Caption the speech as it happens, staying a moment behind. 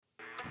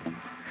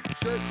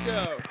Shirt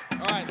show.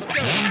 All right, let's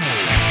go.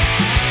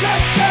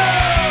 Shirt show.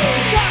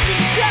 Talking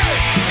shirt.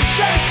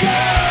 Shirt show.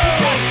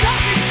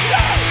 Talking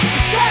shirt.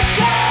 Shirt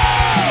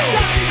show.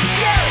 Talking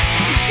shirt.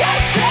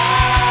 Shirt show.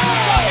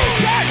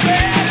 Shirt,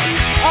 man.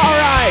 All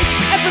right,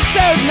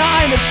 episode 9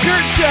 of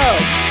Shirt Show.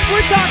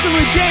 We're talking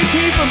with JP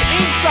from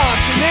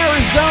Inksoft in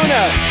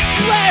Arizona.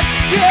 Let's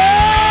go.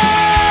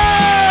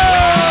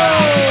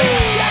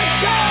 Shirt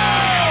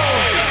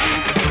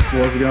show.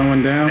 What's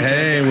going down?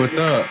 Hey, what's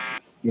up?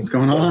 What's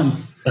going on?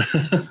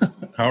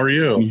 How are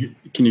you?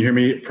 Can you hear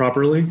me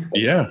properly?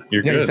 Yeah,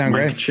 you're Yeah, you good. sound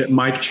Mic, great.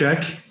 mic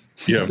check.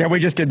 Yeah, we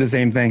just did the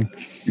same thing.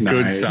 Good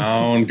Nice.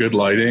 sound, good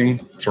lighting.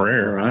 It's All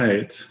rare.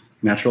 right.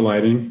 Natural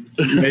lighting.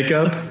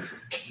 Makeup.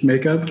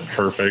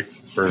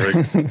 Perfect. All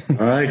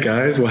right,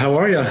 guys. Well, how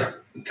are you?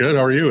 Good.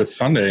 How are you? It's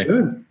Sunday.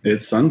 Good.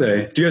 It's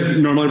Sunday. Do you guys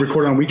normally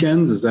record on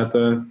weekends? Is that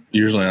the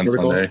Usually on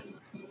Typical. Sunday.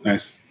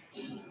 nice?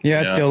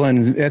 Yeah, it's Yeah.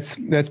 Dylan's.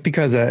 That's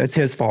because it's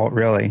his fault,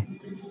 really.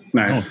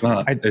 No, Nice. it's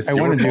not. I It's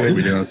wanna your do fault it.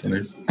 we do it on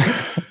Sundays.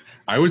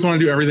 I always want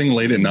to do everything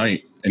late at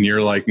night, and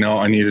you're like, no,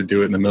 I need to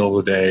do it in the middle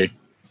of the day.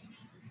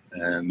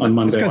 And On this is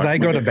Monday. why- Because I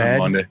go to on bed.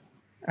 Monday.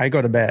 I go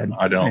to bed.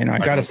 I don't. I I gotta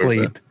don't go to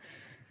sleep. bed.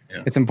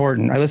 Yeah. It's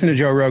important. I listen to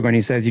Joe Rogan.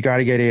 He says you got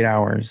to get 8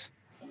 hours.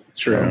 It's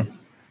true.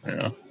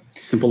 Yeah.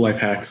 Simple life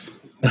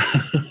hacks.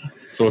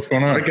 So what's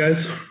going All on? right,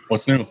 guys.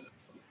 What's new?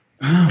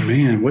 Oh,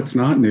 man. What's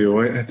not new?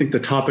 I think the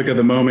topic of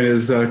the moment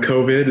is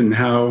COVID and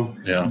how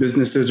Yeah.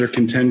 businesses are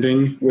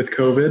contending with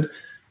COVID.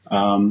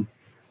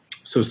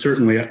 So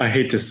certainly, I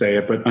hate to say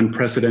it, but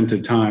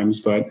unprecedented times.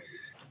 But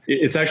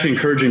it's actually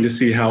encouraging to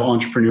see how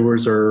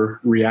entrepreneurs are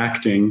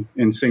reacting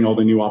and seeing all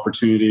the new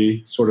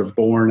opportunity sort of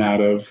born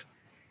out of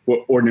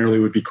what ordinarily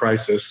would be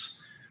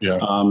crisis. Yeah.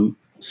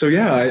 So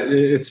yeah,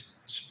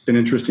 it's been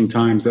interesting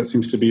times. That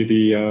seems to be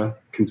the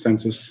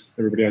consensus,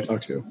 everybody I talk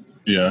to.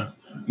 Yeah.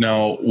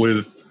 Now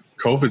with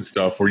COVID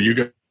stuff, were you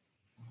guys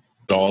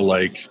all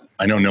like,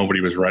 I know nobody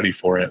was ready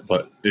for it,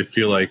 but I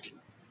feel like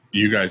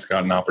you guys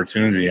got an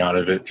opportunity out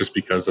of it just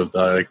because of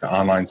the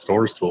online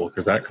stores tool,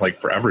 because that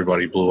for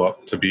everybody blew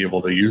up to be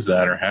able to use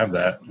that or have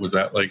that. Was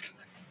that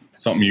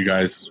something you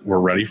guys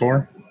were ready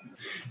for?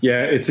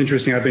 Yeah, it's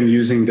interesting. I've been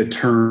using the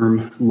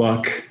term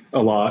luck a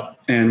lot,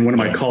 and one of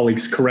my Yeah.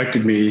 colleagues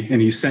corrected me,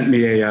 and he sent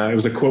me it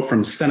was a quote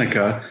from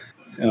Seneca,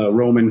 a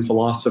Roman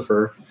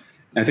philosopher.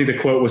 And I think the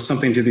quote was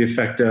something to the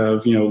effect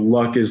of,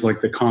 luck is like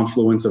the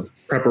confluence of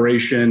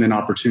preparation and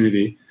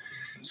opportunity.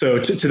 So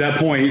to that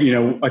point,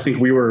 I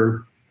think we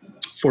were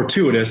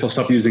fortuitous. I'll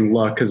stop using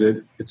luck because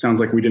it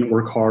sounds like we didn't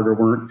work hard or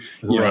weren't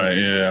Right.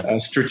 Yeah.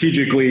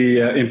 strategically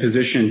in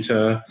position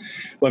to.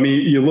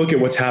 You look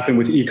at what's happened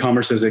with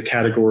e-commerce as a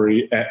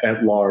category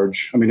at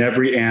large. I mean,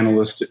 every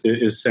analyst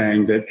is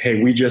saying that, hey,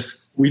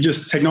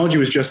 technology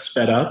was just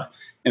sped up,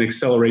 and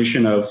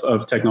acceleration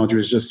of technology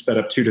was just sped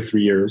up 2 to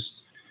 3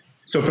 years.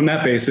 So from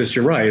that basis,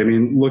 you're right. I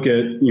mean, look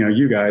at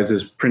you guys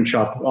as print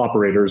shop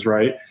operators,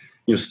 right?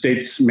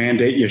 States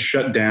mandate you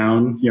shut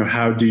down.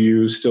 How do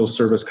you still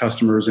service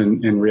customers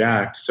and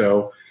react?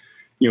 So,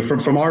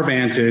 from our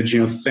vantage,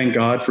 thank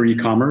God for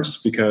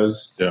e-commerce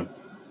because,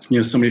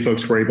 so many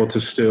folks were able to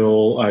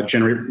still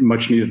generate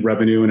much needed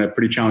revenue in a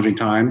pretty challenging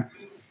time.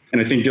 And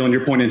I think, Dylan,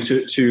 you're pointing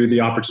to the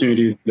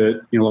opportunity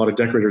that, a lot of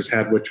decorators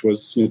had, which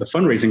was, the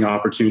fundraising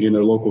opportunity in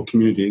their local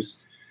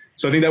communities.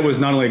 So I think that was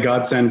not only a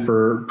godsend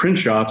for print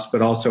shops,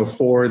 but also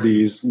for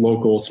these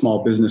local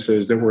small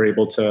businesses that were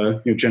able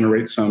to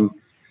generate some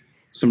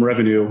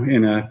revenue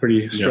in a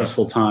pretty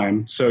stressful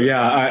time. So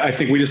yeah, I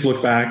think we just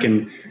look back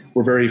and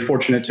we're very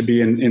fortunate to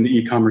be in the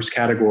e-commerce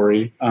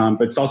category.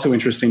 But it's also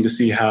interesting to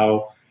see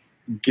how,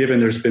 given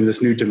there's been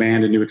this new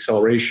demand and new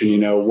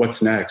acceleration,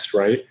 what's next,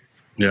 right?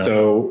 Yeah.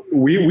 So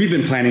we've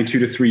been planning 2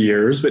 to 3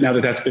 years, but now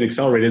that that's been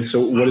accelerated,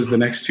 so what does the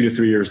next 2 to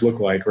 3 years look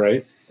like,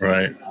 right?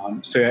 Right.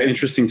 So yeah,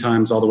 interesting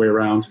times all the way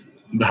around.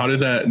 How did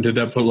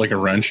that put a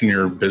wrench in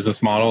your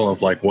business model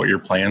of what your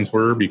plans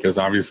were? Because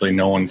obviously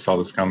no one saw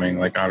this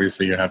coming.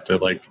 Obviously you have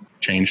to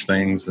change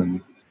things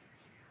and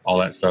all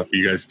that stuff.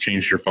 You guys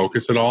changed your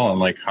focus at all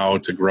on how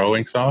to grow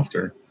Inksoft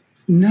or?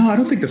 No, I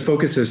don't think the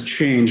focus has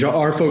changed.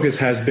 Our focus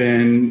has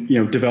been,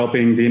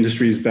 developing the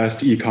industry's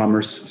best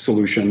e-commerce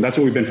solution. That's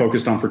what we've been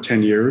focused on for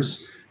 10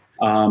 years.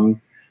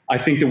 I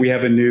think that we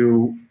have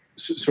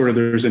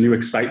there's a new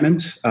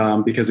excitement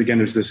because again,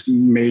 there's this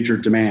major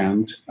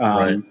demand.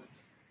 Right.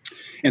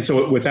 And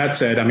so with that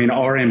said,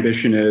 our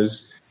ambition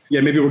is,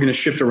 maybe we're going to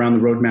shift around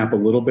the roadmap a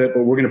little bit,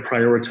 but we're going to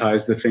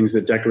prioritize the things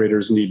that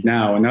decorators need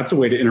now. And that's a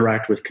way to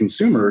interact with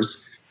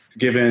consumers,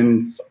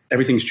 given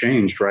everything's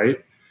changed,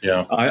 right?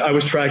 Yeah. I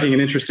was tracking an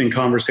interesting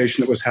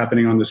conversation that was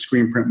happening on the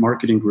Screen Print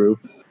Marketing Group.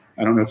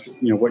 I don't know if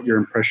what your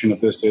impression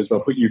of this is, but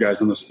I'll put you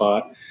guys on the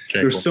spot.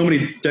 Okay, There's cool. so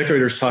many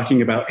decorators talking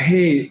about,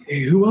 hey,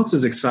 who else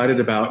is excited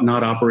about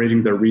not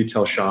operating their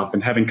retail shop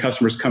and having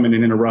customers come in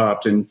and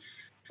interrupt? And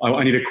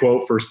I need a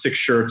quote for 6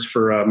 shirts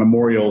for a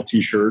memorial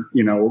T-shirt,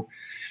 and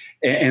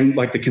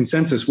the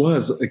consensus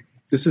was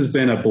this has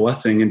been a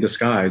blessing in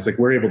disguise.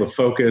 We're able to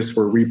focus,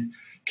 we're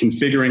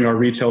reconfiguring our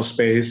retail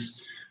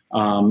space.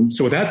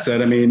 So with that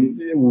said, I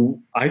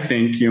mean, I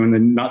think, in the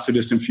not so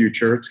distant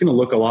future, it's going to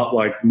look a lot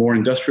like more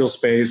industrial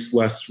space,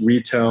 less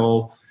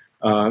retail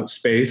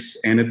space,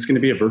 and it's going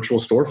to be a virtual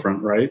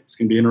storefront, right? It's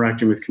going to be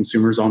interacting with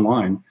consumers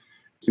online.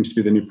 It seems to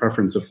be the new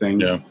preference of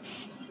things. Yeah.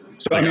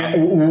 So, I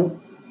mean,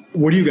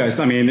 what do you guys,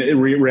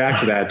 react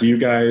to that? Do you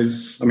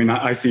guys,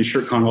 I see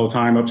ShirtCon all the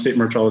time, Upstate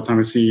merch all the time.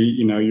 I see,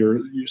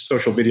 your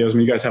social videos.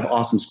 You guys have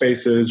awesome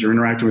spaces. You're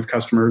interacting with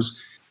customers.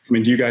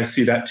 Do you guys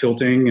see that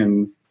tilting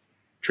and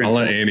I'll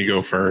let Andy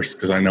go first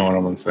because I know what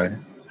I'm going to say.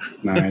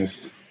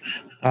 Nice.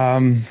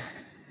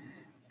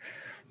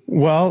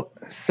 Well,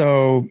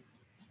 so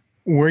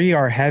we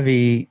are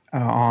heavy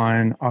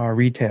on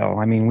retail.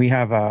 I mean, we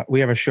have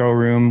a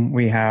showroom.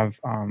 We have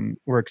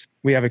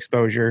we have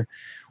exposure.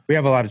 We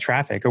have a lot of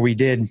traffic, or we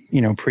did,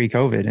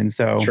 pre-COVID, and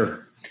so.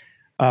 Sure.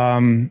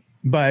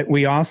 But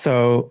we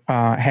also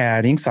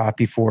had Inksoft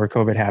before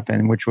COVID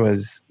happened, which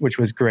was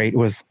great. It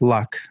was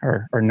luck,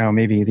 or no,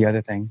 maybe the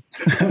other thing.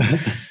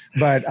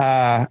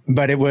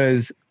 but it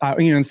was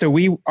so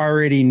we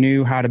already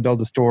knew how to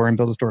build a store and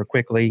build a store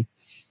quickly.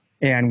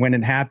 And when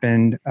it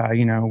happened,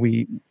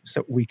 we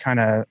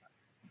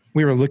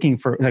were looking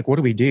for, like, what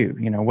do we do?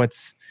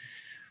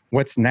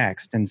 What's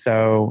next? And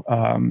so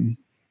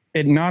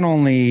it not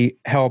only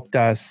helped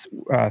us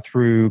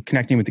through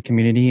connecting with the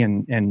community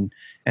and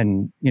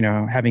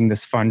having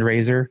this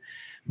fundraiser,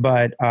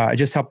 but it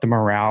just helped the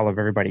morale of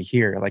everybody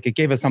here. Like, it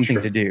gave us something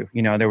Sure. to do.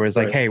 There was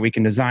like, hey, we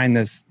can design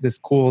this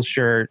cool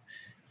shirt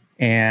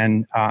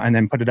and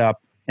then put it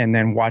up, and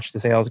then watch the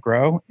sales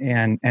grow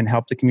and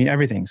help the community,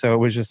 everything. So it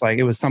was just like,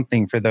 it was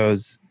something for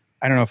those,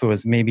 I don't know if it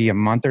was maybe a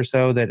month or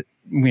so that,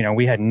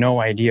 we had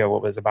no idea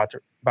what was about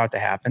to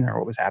happen or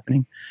what was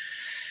happening.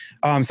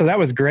 So that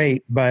was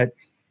great. But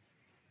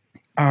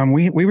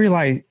we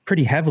rely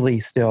pretty heavily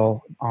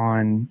still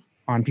on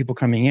people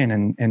coming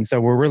in. And so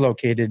where we're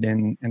located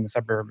in the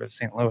suburb of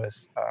St.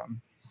 Louis,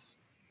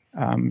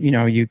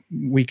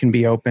 we can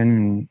be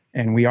open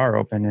and we are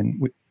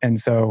open. And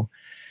so,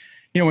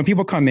 when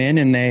people come in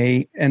and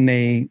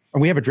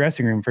we have a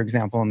dressing room, for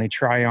example, and they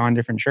try on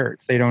different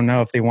shirts. They don't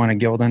know if they want a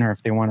Gildan or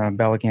if they want a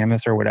Bella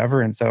Canvas or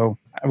whatever. And so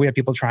we have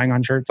people trying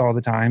on shirts all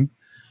the time.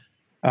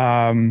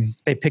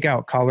 They pick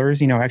out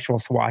colors, actual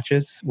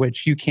swatches,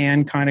 which you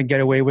can kind of get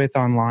away with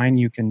online.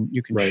 You can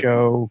Right.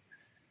 show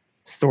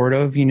sort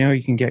of,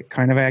 you can get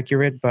kind of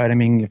accurate, but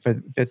if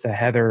it's a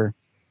heather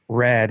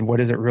red, what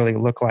does it really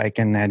look like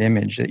in that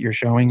image that you're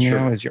showing?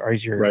 Sure. Is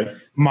your Right.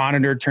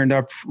 monitor turned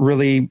up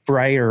really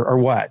bright or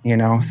what?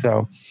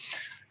 So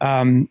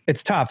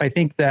it's tough. I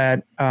think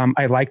that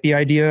I like the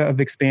idea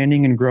of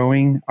expanding and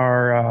growing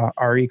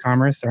our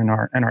e-commerce and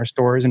our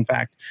stores. In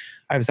fact,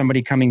 I have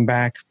somebody coming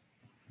back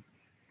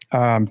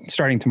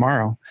starting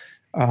tomorrow,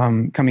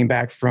 coming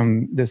back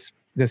from this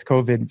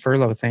COVID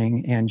furlough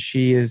thing, and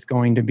she is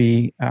going to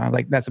be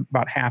that's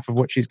about half of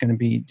what she's going to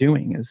be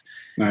doing is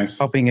Nice.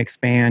 helping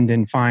expand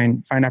and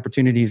find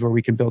opportunities where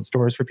we can build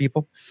stores for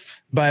people.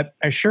 But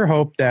I sure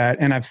hope that,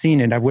 and I've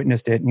seen it, I've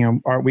witnessed it.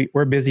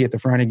 We're busy at the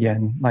front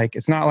again. Like,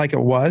 it's not like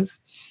it was,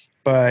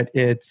 but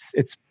it's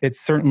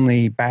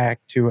certainly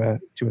back to a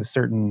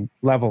certain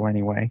level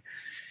anyway.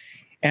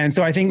 And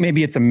so I think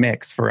maybe it's a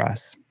mix for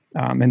us.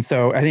 And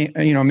so I think,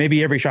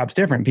 maybe every shop's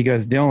different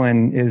because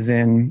Dylan is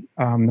in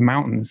the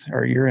mountains,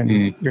 or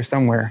you're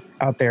somewhere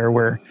out there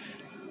where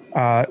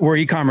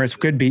e-commerce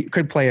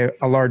could play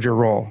a larger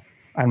role.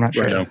 I'm not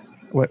sure. Right.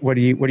 What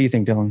do you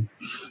think, Dylan?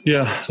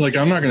 Yeah, like,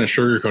 I'm not going to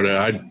sugarcoat it.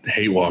 I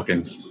hate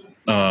walk-ins.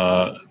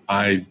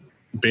 I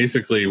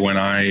basically, when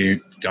I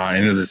got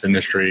into this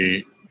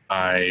industry,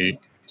 I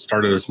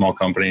started a small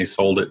company,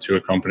 sold it to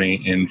a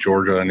company in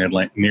Georgia and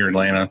near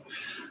Atlanta,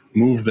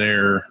 moved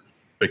there,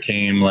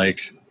 became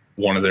like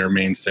one of their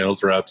main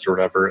sales reps or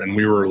whatever. And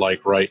we were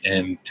like right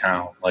in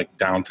town, like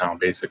downtown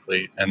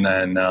basically. And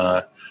then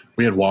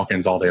we had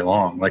walk-ins all day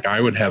long. Like,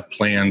 I would have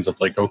plans of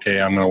like,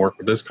 okay, I'm going to work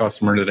with this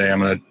customer today. I'm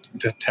going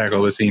to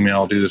tackle this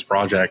email, do this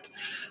project.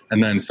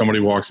 And then somebody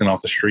walks in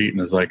off the street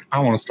and is like, I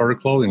want to start a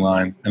clothing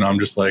line. And I'm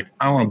just like,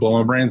 I want to blow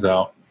my brains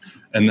out.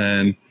 And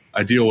then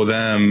I deal with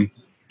them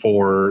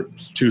for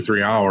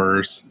 2-3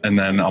 hours. And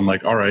then I'm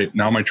like, all right,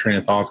 now my train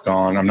of thought's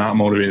gone. I'm not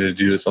motivated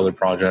to do this other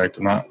project.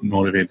 I'm not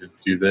motivated to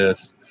do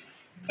this.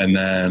 And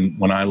then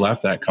when I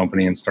left that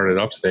company and started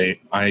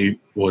Upstate, I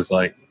was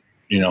like,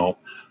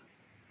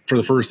 for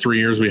the first 3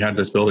 years we had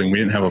this building, we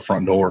didn't have a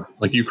front door.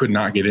 Like, you could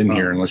not get in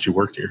here unless you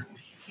worked here.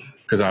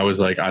 Because I was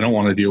like, I don't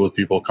want to deal with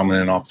people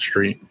coming in off the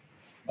street.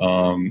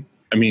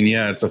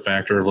 It's a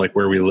factor of like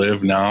where we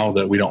live now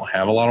that we don't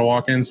have a lot of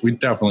walk-ins. We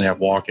definitely have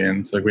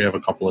walk-ins. Like, we have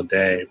a couple a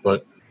day,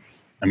 but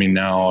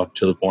now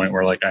to the point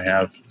where like I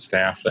have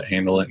staff that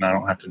handle it and I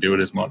don't have to do it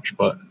as much,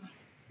 but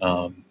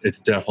it's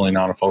definitely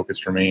not a focus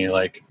for me.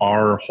 Like,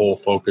 our whole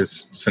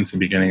focus since the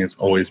beginning has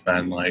always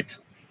been like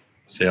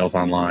sales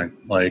online,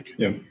 like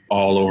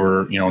all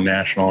over,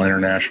 national,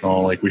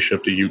 international. Like, we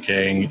ship to UK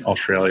and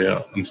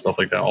Australia and stuff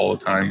like that all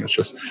the time. It's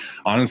just,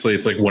 honestly,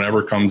 it's like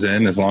whatever comes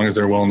in, as long as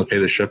they're willing to pay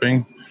the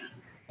shipping.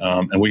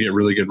 And we get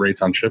really good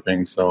rates on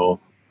shipping. So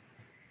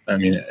I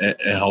mean,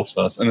 it helps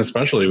us. And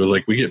especially with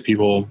like, we get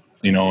people,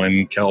 you know,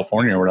 in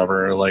California or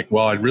whatever, like,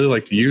 well, I'd really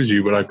like to use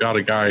you, but I've got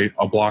a guy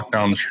a block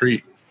down the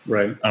street.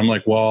 Right. I'm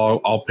like,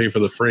 well, I'll pay for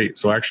the freight.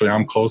 So actually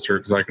I'm closer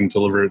because I can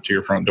deliver it to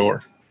your front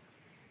door.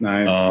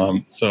 Nice.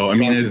 So, I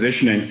mean,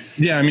 positioning.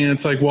 Yeah. I mean,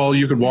 it's like, well,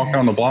 you could walk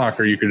down the block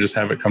or you could just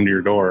have it come to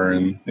your door.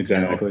 And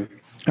exactly.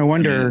 I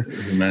wonder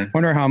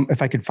how,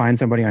 if I could find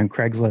somebody on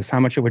Craigslist, how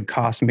much it would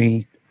cost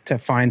me to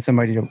find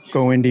somebody to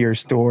go into your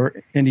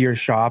store, into your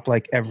shop,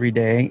 like every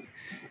day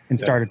and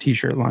start a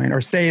t-shirt line,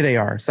 or say they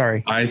are,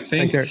 sorry. I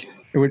think could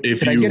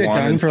I get it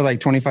done for like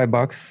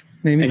 $25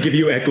 maybe? And give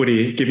you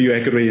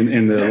equity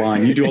in the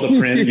line. You do all the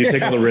print, you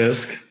take all the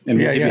risk, and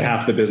we'll give you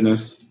half the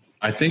business.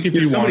 I think if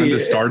you wanted to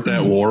start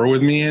that war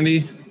with me,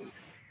 Andy,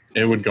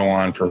 it would go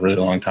on for a really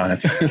long time.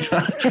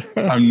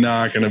 I'm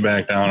not going to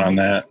back down on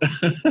that.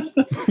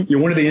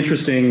 One of the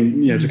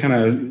interesting, to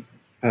kind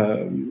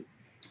of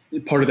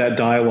part of that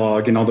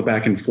dialogue and all the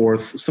back and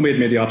forth, somebody had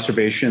made the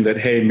observation that,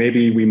 hey,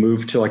 maybe we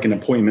move to like an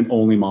appointment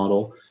only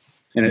model.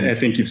 And I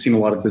think you've seen a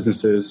lot of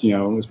businesses,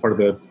 as part of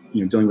the,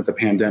 dealing with the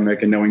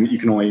pandemic and knowing that you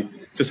can only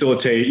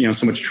facilitate,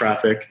 so much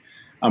traffic.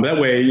 That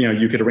way,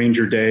 you could arrange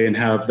your day and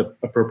have the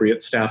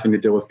appropriate staffing to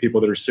deal with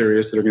people that are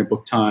serious, that are going to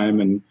book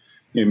time, and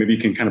maybe you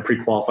can kind of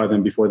pre-qualify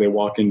them before they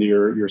walk into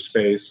your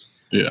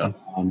space. Yeah.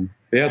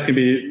 It's going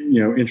to be,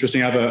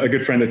 interesting. I have a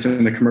good friend that's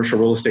in the commercial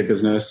real estate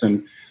business,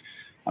 and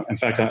in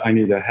fact, I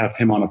need to have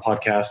him on a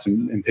podcast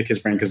and pick his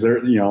brain, because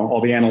they're,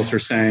 all the analysts are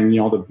saying,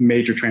 all the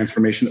major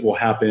transformation that will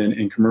happen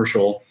in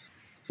commercial.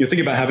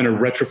 Think about having to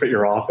retrofit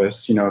your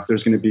office. If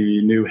there's going to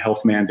be new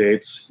health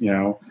mandates,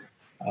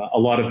 a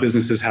lot of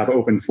businesses have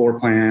open floor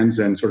plans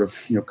and sort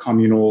of,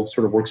 communal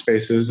sort of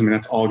workspaces. I mean,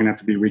 that's all going to have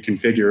to be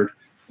reconfigured.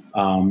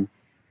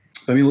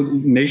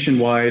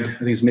 Nationwide, I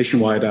think it's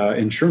Nationwide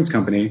insurance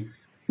company,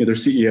 their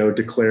CEO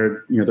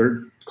declared,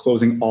 they're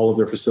closing all of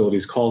their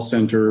facilities, call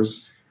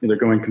centers, they're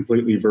going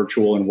completely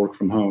virtual and work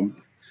from home.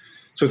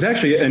 So it's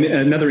actually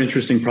another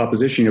interesting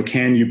proposition.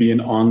 Can you be an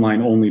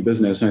online only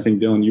business? And I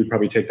think, Dylan, you'd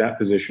probably take that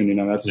position.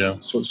 That's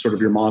sort of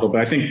your model.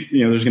 But I think,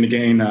 there's going to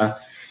gain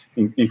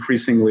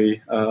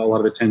increasingly a lot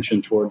of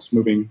attention towards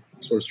moving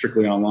sort of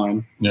strictly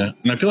online. Yeah.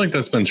 And I feel like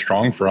that's been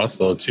strong for us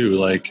though, too.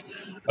 Like,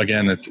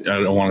 again, I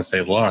don't want to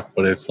say luck,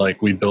 but it's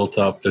like we built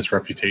up this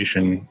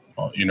reputation,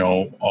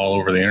 all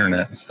over the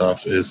internet and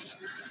stuff, is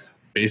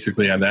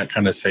basically that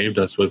kind of saved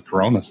us with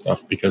Corona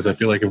stuff, because I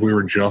feel like if we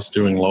were just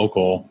doing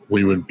local,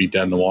 we would be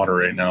dead in the water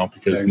right now,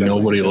 because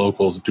nobody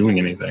local is doing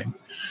anything.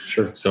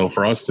 Sure. So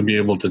for us to be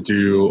able to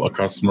do a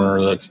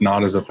customer that's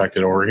not as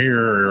affected over here,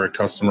 or a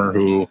customer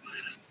who,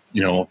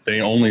 they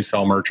only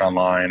sell merch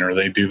online, or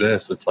they do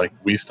this, it's like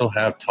we still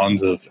have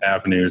tons of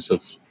avenues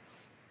of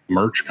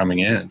merch coming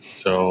in.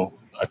 So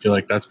I feel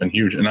like that's been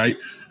huge. And I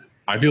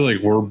feel like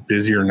we're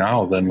busier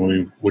now than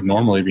we would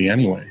normally be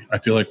anyway. I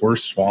feel like we're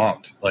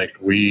swamped.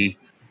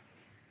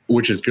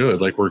 Which is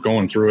good. Like, we're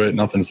going through it.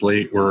 Nothing's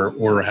late.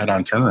 We're ahead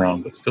on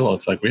turnaround, but still,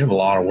 it's like we have a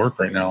lot of work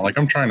right now. Like,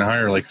 I'm trying to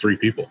hire like 3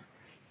 people.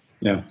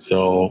 Yeah.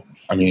 So,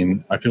 I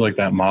mean, I feel like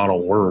that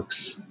model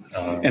works.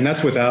 And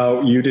that's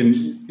without, you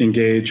didn't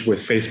engage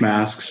with face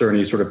masks or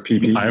any sort of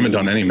PPE. I haven't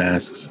done any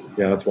masks.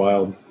 Yeah, that's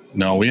wild.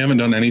 No, we haven't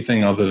done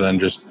anything other than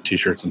just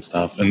t-shirts and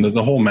stuff. And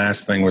the whole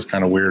mask thing was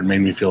kind of weird, made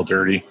me feel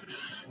dirty.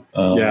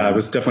 It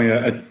was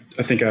definitely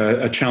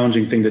a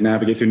challenging thing to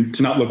navigate through,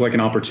 to not look like an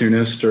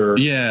opportunist or.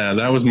 Yeah,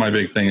 that was my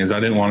big thing, is I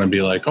didn't want to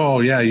be like, oh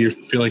yeah, you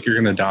feel like you're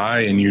going to die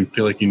and you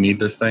feel like you need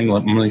this thing.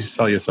 Let me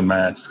sell you some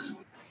masks.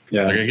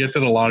 Yeah. Like, I get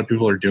that a lot of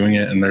people are doing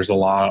it, and there's a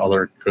lot of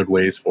other good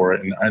ways for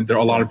it. And there are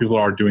a lot of people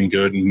are doing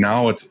good. And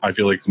now I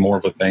feel like it's more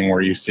of a thing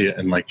where you see it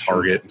in like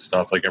Target and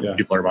stuff. Like,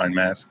 people are buying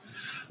masks.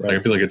 Right. Like,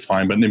 I feel like it's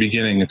fine. But in the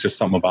beginning, it's just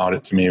something about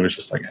it to me. It was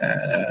just like,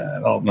 I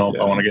don't know if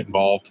I want to get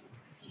involved.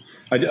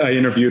 I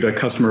interviewed a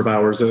customer of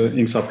ours, an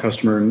Inksoft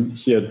customer, and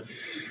he had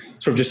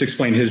sort of just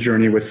explained his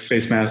journey with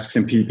face masks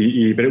and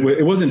PPE, but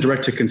it wasn't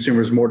direct to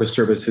consumers, more to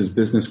service his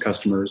business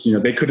customers.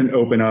 They couldn't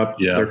open up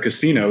their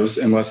casinos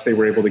unless they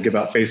were able to give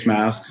out face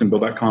masks and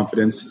build that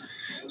confidence.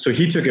 So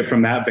he took it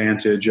from that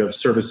vantage of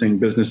servicing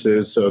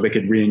businesses so they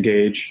could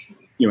re-engage,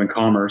 in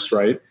commerce,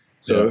 right?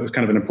 So it was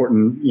kind of an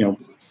important,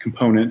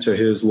 component to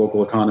his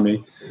local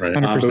economy. Right.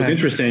 But it was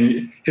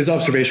interesting. His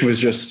observation was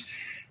just,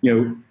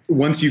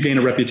 once you gain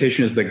a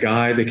reputation as the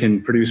guy that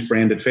can produce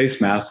branded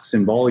face masks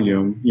in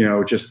volume,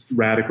 it just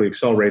radically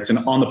accelerates. And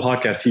on the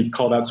podcast, he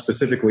called out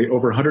specifically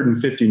over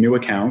 150 new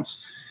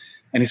accounts.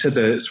 And he said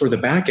the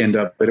back end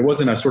up, but it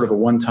wasn't a sort of a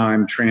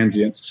one-time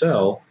transient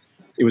sell.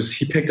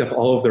 He picked up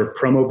all of their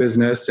promo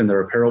business and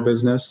their apparel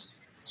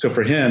business. So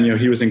for him,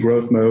 he was in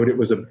growth mode. It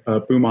was a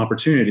boom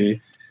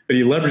opportunity, but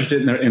he leveraged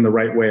it in the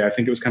right way. I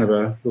think it was kind of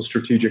a little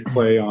strategic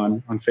play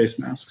on face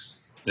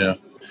masks. Yeah.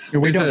 It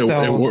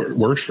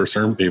works for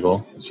certain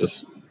people. It's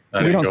just,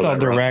 we don't sell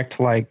direct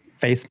like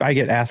face. I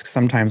get asked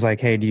sometimes like,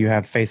 hey, do you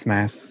have face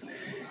masks?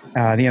 The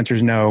answer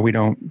is no. We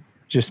don't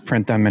just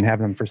print them and have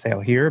them for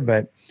sale here.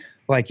 But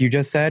like you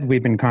just said,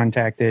 we've been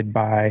contacted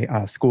by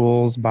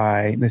schools,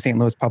 by the St.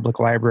 Louis Public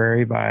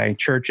Library, by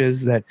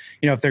churches that,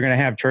 if they're going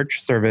to have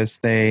church service,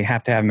 they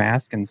have to have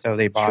masks. And so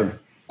they bought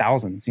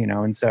thousands,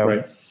 and so,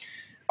 Right.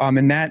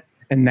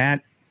 and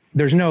that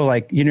there's no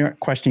like, you're not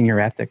questioning your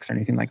ethics or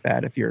anything like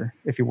that. If you're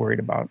worried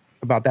about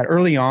that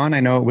early on,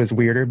 I know it was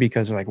weirder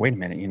because we're like, wait a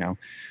minute,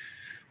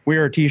 we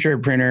were a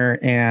t-shirt printer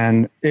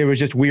and it was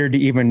just weird to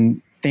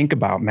even think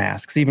about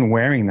masks, even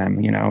wearing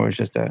them,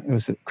 it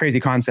was a crazy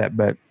concept,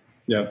 but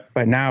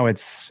now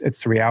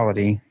it's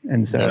reality.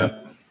 And so,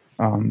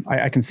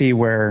 I can see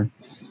where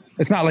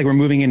it's not like we're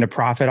moving into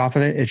profit off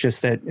of it. It's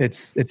just that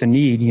it's a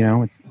need,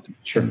 it's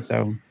Sure. And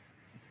so,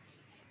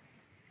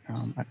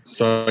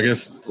 So I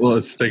guess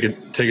let's take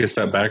a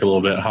step back a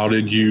little bit. What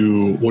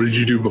did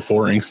you do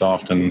before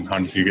Inksoft, and how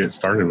did you get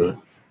started with it?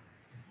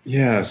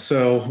 Yeah,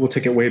 so we'll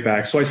take it way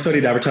back. So I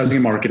studied advertising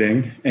and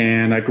marketing,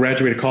 and I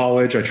graduated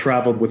college. I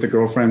traveled with a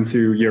girlfriend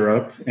through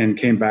Europe and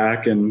came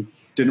back and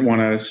didn't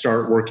want to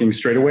start working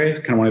straight away.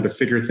 Kind of wanted to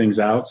figure things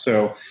out.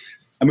 So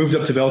I moved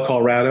up to Vail,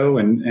 Colorado,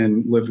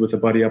 and lived with a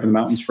buddy up in the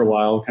mountains for a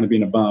while, kind of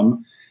being a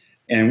bum.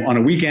 And on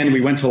a weekend,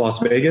 we went to Las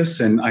Vegas,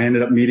 and I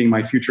ended up meeting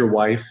my future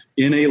wife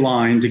in a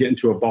line to get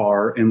into a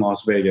bar in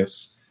Las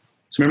Vegas.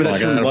 So remember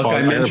that term luck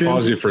I mentioned? I gotta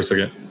pause you for a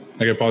second.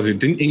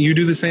 Didn't you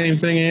do the same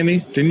thing, Andy?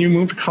 Didn't you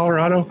move to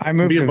Colorado? I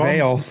moved to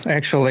Vail,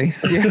 actually.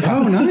 Yeah.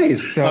 Oh,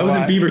 nice. So, I was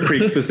in Beaver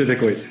Creek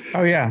specifically.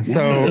 Oh, yeah.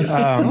 So,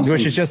 awesome.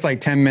 Which is just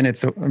like 10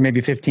 minutes, or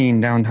maybe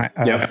 15 down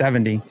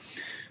 70.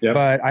 Yep.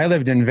 But I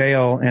lived in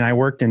Vail, and I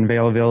worked in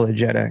Vail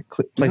Village at a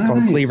place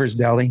called Cleaver's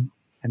Deli.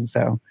 And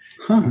so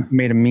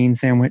made a mean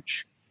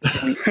sandwich.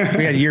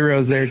 We had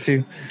gyros there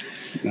too.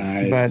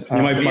 Nice.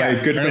 But, my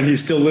good friend, he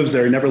still lives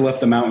there. He never left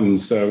the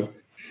mountains. So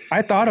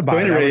I thought about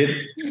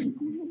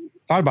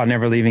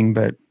never leaving,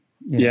 but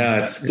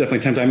it's definitely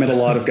tempting. I met a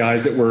lot of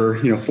guys that were,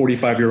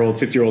 45-year-old,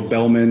 50-year-old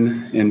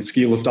bellmen and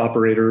ski lift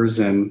operators.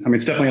 And I mean,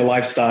 it's definitely a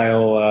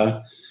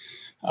lifestyle,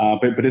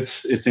 but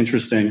it's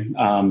interesting.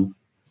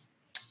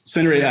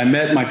 So anyway, I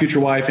met my future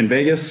wife in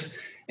Vegas,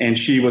 and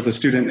she was a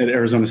student at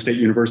Arizona State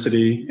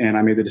University, and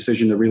I made the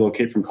decision to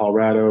relocate from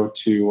Colorado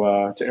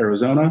to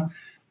Arizona.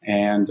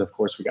 And of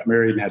course, we got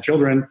married and had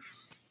children.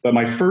 But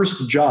my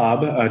first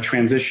job,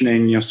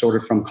 transitioning, sort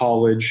of from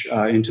college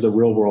into the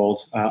real world,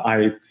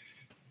 I'm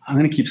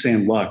going to keep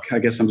saying luck. I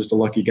guess I'm just a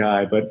lucky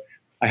guy, but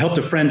I helped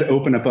a friend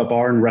open up a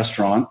bar and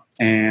restaurant,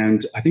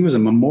 and I think it was a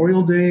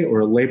Memorial Day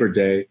or a Labor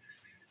Day.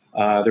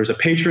 There's a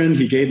patron.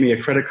 He gave me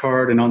a credit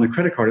card, and on the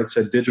credit card it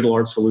said Digital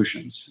Art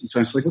Solutions. And so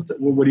I was like,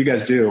 what do you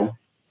guys do?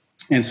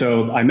 And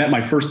so I met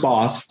my first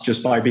boss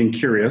just by being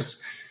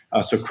curious.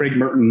 So Craig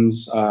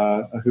Mertens,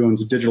 who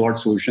owns Digital Art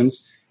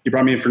Solutions, he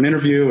brought me in for an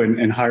interview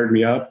and hired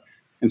me up.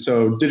 And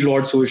so Digital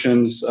Art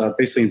Solutions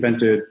basically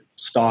invented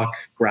stock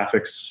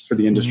graphics for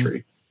the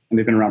industry. And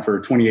they've been around for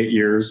 28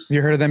 years.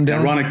 You heard of them, Dylan?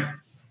 Ironic.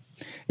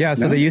 Yeah,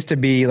 so they used to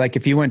be like,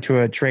 if you went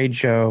to a trade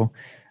show,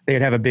 they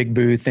would have a big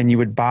booth and you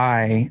would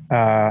buy,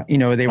 they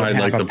would have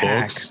like the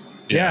pack. books.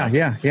 Yeah.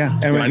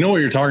 And I know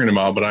what you're talking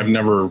about, but I've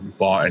never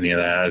bought any of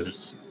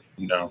that.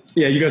 No.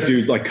 Yeah, you guys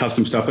do like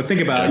custom stuff, but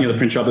think about the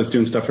print shop that's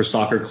doing stuff for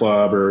soccer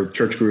club or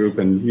church group,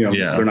 and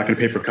they're not going to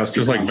pay for custom.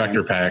 Just like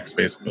vector packs,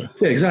 basically.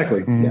 Yeah,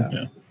 exactly.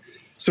 Yeah.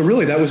 So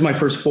really, that was my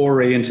first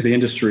foray into the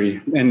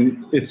industry,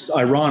 and it's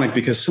ironic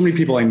because so many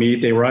people I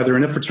meet, they were either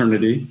in a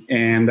fraternity,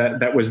 and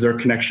that was their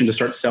connection to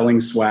start selling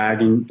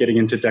swag and getting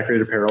into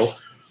decorated apparel,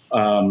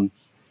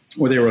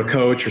 or they were a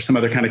coach or some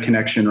other kind of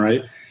connection,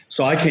 right?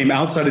 So I came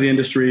outside of the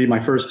industry. My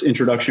first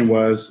introduction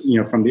was,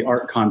 from the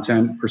art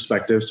content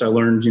perspective. So I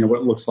learned,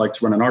 what it looks like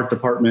to run an art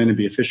department and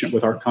be efficient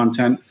with art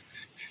content.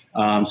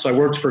 So I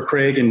worked for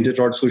Craig and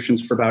Digital Art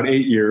Solutions for about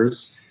 8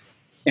 years.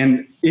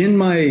 And in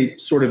my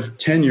sort of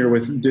tenure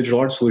with Digital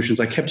Art Solutions,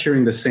 I kept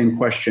hearing the same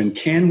question: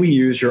 can we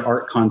use your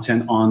art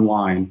content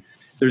online?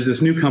 There's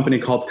this new company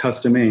called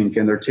Custom Ink,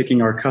 and they're taking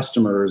our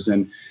customers,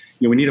 and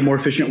we need a more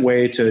efficient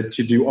way to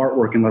do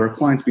artwork and let our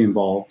clients be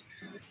involved.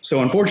 So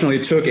unfortunately,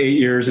 it took 8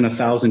 years and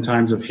 1,000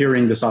 times of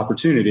hearing this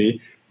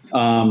opportunity.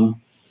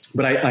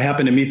 But I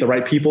happened to meet the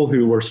right people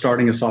who were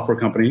starting a software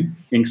company,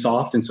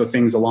 Inksoft, and so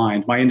things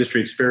aligned. My industry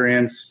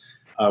experience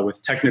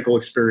with technical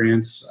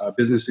experience,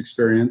 business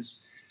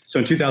experience. So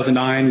in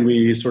 2009,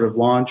 we sort of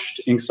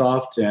launched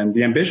Inksoft, and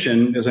the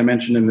ambition, as I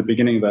mentioned in the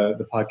beginning of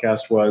the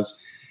podcast,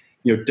 was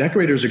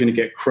decorators are going to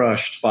get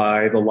crushed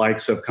by the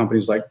likes of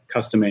companies like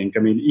Custom Ink. I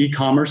mean,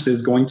 e-commerce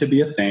is going to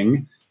be a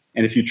thing.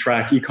 And if you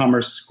track,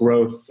 e-commerce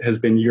growth has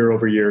been year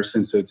over year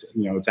since its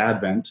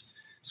advent.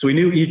 So we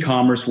knew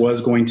e-commerce was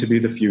going to be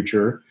the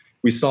future.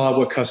 We saw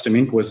what Custom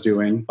Ink was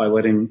doing by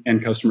letting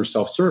end customers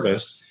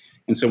self-service.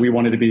 And so we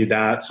wanted to be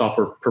that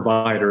software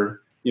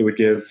provider. It would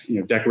give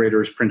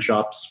decorators, print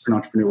shops, print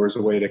entrepreneurs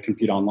a way to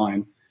compete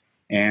online.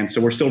 And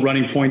so we're still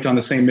running point on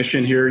the same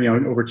mission here,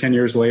 over 10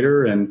 years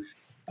later. And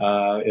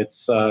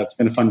it's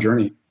been a fun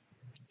journey.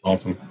 It's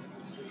awesome.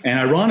 And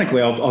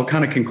ironically, I'll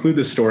kind of conclude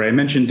this story. I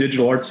mentioned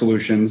Digital Art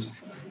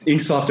Solutions.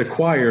 Inksoft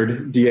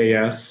acquired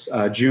DAS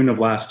June of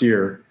last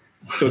year.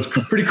 So it's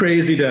pretty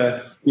crazy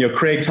to,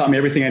 Craig taught me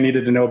everything I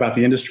needed to know about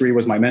the industry,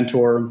 was my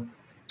mentor,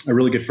 a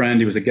really good friend.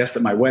 He was a guest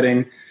at my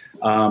wedding.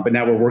 But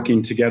now we're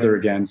working together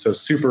again. So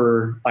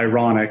super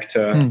ironic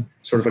to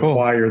sort of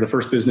acquire the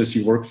first business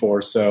you work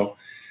for. So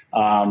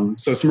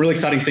So some really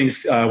exciting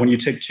things. When you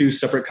take two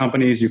separate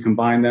companies, you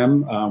combine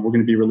them. We're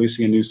going to be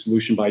releasing a new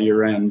solution by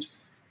year end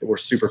that we're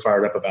super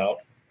fired up about.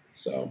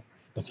 So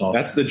that's awesome.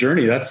 That's the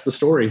journey. That's the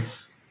story.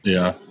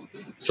 Yeah.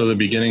 So the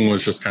beginning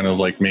was just kind of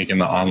like making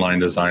the online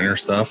designer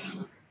stuff.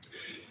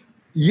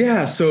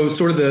 Yeah. So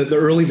sort of the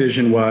early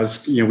vision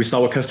was, we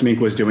saw what Custom Ink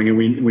was doing, and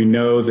we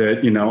know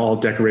that, all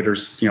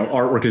decorators,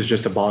 artwork is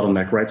just a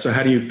bottleneck, right? So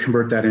how do you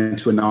convert that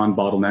into a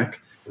non-bottleneck?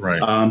 Right.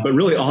 But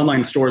really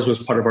online stores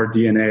was part of our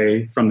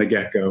DNA from the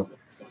get-go.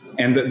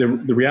 And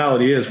the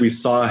reality is we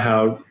saw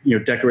how,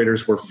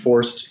 decorators were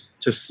forced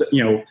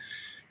to,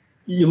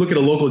 you look at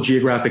a local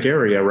geographic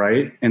area,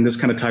 right? And this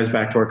kind of ties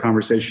back to our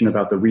conversation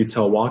about the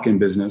retail walk-in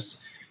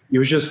business. It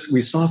was just,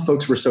 we saw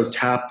folks were so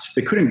tapped,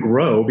 they couldn't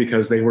grow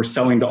because they were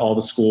selling to all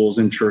the schools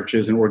and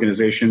churches and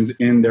organizations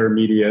in their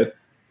immediate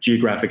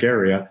geographic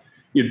area.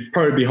 It'd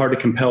probably be hard to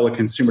compel a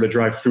consumer to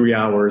drive 3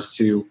 hours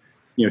to,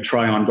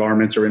 try on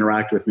garments or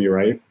interact with me,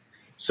 right?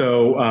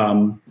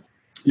 So,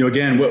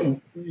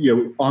 again,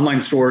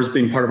 online stores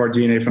being part of our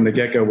DNA from the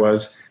get-go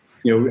was,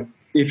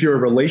 if you're a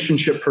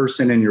relationship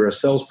person and you're a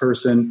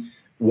salesperson,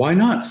 why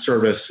not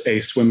service a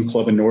swim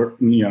club in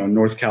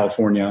North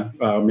California,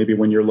 maybe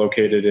when you're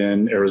located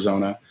in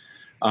Arizona?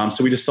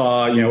 So we just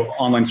saw,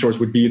 online stores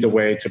would be the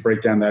way to break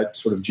down that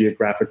sort of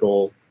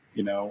geographical,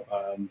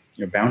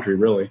 boundary,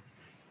 really.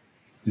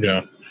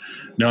 Yeah.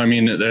 No, I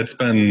mean, that's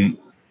been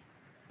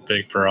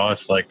big for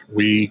us. Like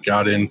we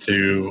got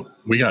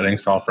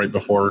Inksoft right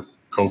before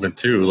COVID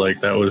too.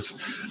 Like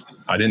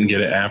I didn't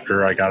get it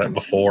after, I got it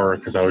before,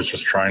 because I was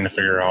just trying to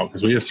figure out,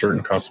 because we have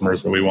certain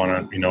customers that we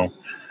want to,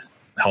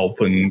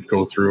 help and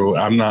go through.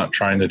 I'm not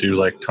trying to do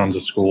like tons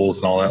of schools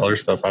and all that other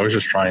stuff. I was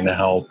just trying to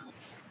help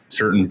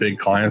certain big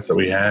clients that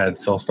we had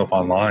sell stuff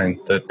online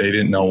that they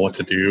didn't know what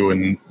to do.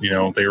 And,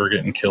 they were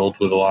getting killed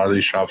with a lot of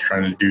these shops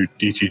trying to do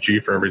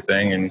DTG for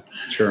everything. And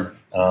sure.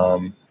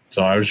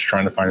 So I was just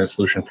trying to find a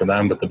solution for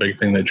them. But the big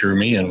thing that drew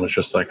me in was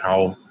just like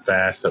how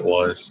fast it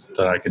was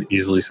that I could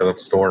easily set up a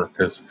store.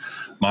 Because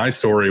my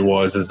story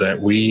is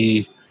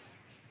that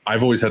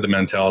I've always had the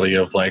mentality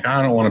of like,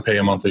 I don't want to pay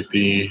a monthly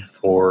fee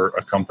for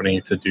a company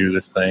to do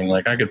this thing.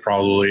 Like I could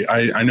probably,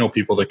 I know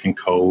people that can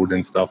code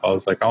and stuff. I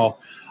was like, I'll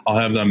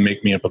have them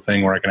make me up a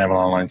thing where I can have an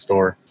online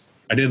store.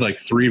 I did like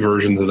 3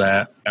 versions of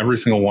that. Every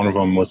single one of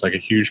them was like a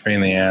huge pain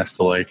in the ass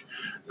to like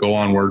go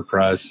on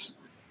WordPress,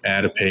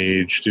 add a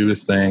page, do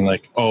this thing.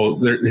 Like,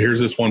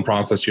 here's this one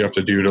process you have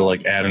to do to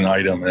like add an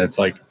item. And it's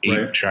like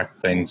 8 check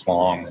things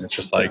long. And it's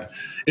just like,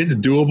 it's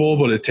doable,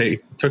 but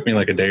it took me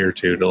like a day or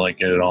 2 to like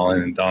get it all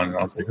in and done. And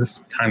I was like, this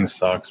kind of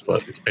sucks,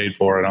 but it's paid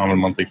for and I'm on a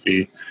monthly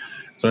fee.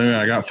 So anyway,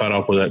 I got fed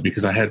up with it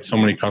because I had so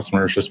many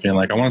customers just being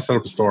like, I want to set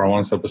up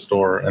a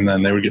store. And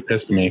then they would get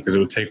pissed at me because it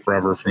would take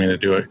forever for me to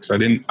do it. Because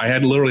I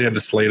had literally had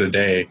to slate a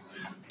day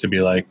to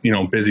be like,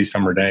 busy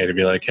summer day to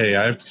be like, hey,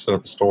 I have to set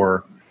up a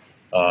store.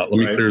 Let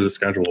me clear the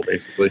schedule,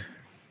 basically.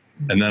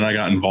 And then I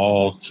got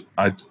involved.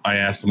 I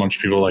asked a bunch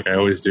of people, like I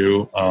always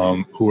do,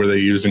 who are they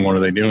using? What are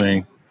they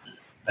doing?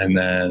 And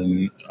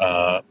then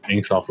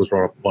Inksoft was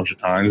brought up a bunch of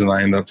times, and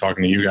I ended up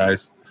talking to you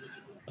guys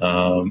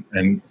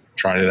and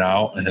tried it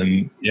out.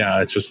 And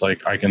yeah, it's just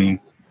like I can,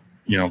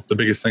 the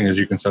biggest thing is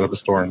you can set up a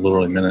store in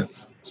literally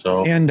minutes.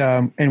 So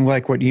and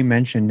like what you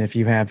mentioned, if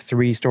you have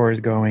 3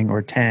 stores going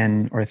or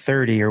 10 or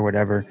 30 or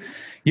whatever,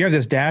 you have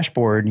this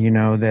dashboard,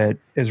 that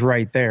is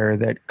right there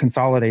that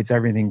consolidates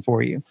everything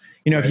for you.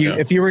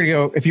 If you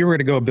were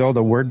to go build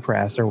a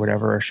WordPress or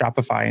whatever, or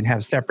Shopify and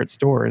have separate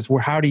stores,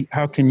 well,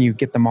 how can you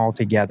get them all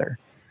together?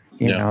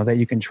 You know, that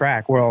you can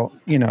track. Well,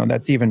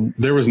 that's even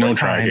there was no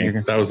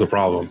tracking. That was the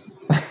problem.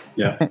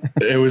 Yeah,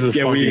 it was a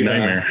fucking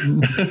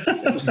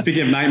nightmare.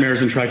 Speaking of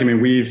nightmares and tracking, I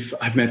mean,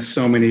 I've met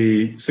so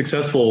many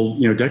successful,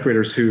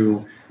 decorators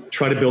who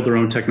try to build their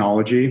own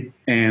technology,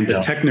 and the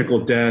technical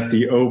debt,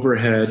 the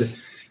overhead,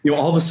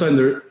 all of a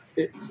sudden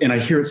and I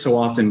hear it so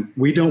often,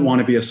 we don't want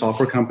to be a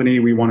software company.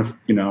 We want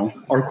to,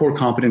 our core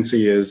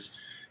competency is,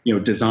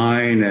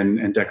 design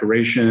and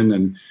decoration.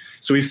 And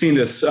so we've seen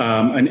this,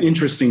 an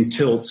interesting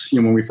tilt,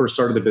 when we first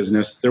started the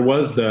business. There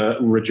was the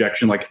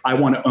rejection, like, I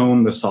want to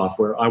own the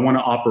software. I want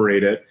to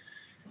operate it,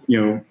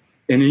 and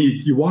then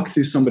you walk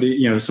through somebody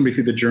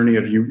through the journey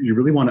of you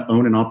really want to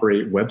own and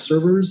operate web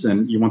servers,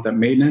 and you want that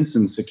maintenance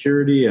and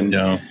security.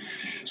 And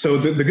so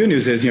the good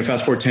news is,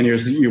 fast forward 10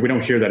 years, we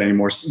don't hear that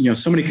anymore.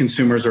 So many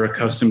consumers are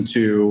accustomed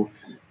to,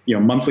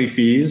 monthly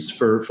fees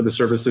for the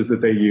services that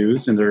they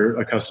use, and they're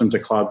accustomed to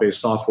cloud-based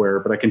software.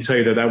 But I can tell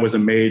you that was a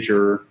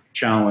major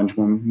challenge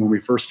when we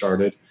first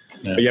started.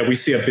 Yeah. But we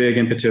see a big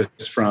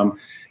impetus from,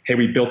 hey,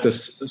 we built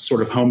this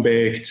sort of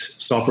home-baked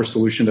software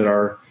solution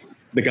that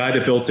the guy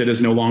that built it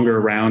is no longer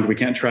around. We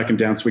can't track him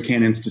down, so we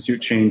can't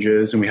institute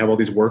changes, and we have all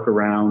these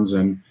workarounds.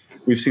 And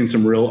we've seen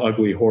some real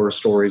ugly horror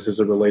stories as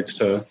it relates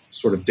to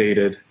sort of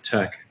dated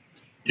tech.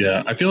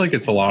 Yeah, I feel like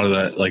it's a lot of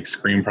that like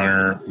screen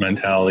printer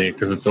mentality,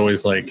 because it's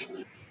always like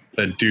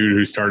that dude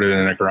who started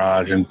in a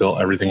garage and built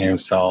everything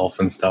himself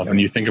and stuff.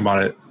 And you think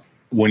about it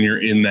when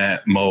you're in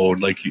that mode,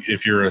 like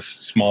if you're a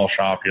small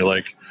shop, you're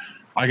like,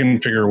 I can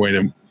figure a way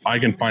to I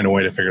can find a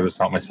way to figure this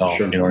out myself.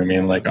 Sure. You know what I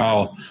mean? Like,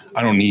 I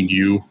don't need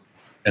you.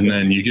 And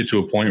then you get to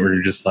a point where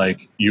you're just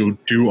like, you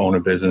do own a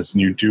business and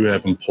you do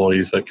have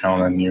employees that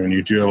count on you and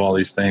you do have all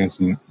these things.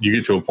 And you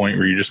get to a point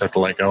where you just have to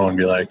let go and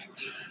be like,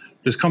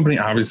 this company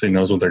obviously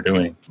knows what they're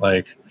doing.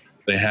 Like,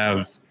 they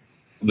have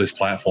this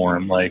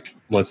platform, like,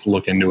 let's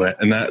look into it.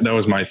 And that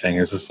was my thing.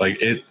 It's just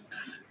like, it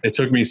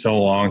took me so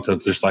long to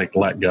just like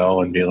let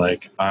go and be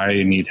like,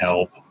 I need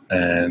help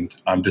and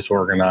I'm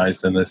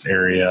disorganized in this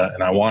area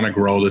and I want to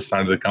grow this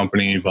side of the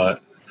company,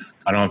 but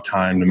I don't have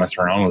time to mess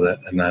around with it.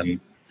 And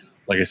then,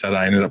 like I said,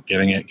 I ended up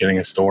getting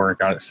a store,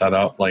 got it set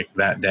up like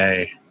that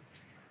day.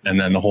 And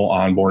then the whole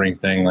onboarding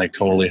thing, like,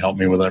 totally helped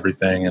me with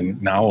everything. And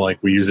now,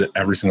 like, we use it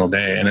every single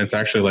day. And it's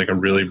actually like a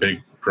really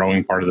big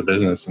growing part of the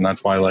business. And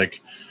that's why,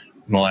 like,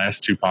 in the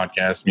last 2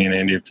 podcasts, me and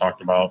Andy have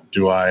talked about,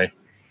 do I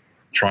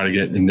try to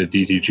get into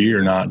DTG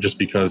or not? Just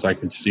because I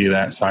could see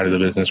that side of the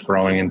business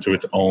growing into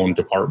its own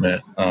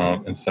department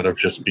instead of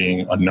just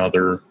being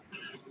another,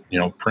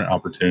 print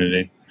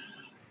opportunity.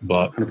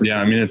 But 100%.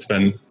 yeah, I mean, it's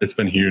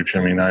been huge.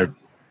 I mean,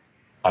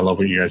 I love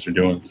what you guys are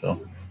doing.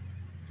 So,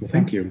 well,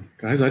 thank you,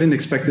 guys. I didn't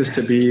expect this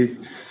to be.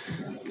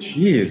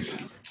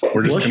 Jeez,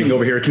 we're just blushing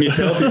over here. Can you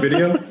tell through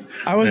video?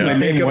 I was the My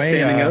same makeup way.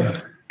 standing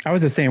up. I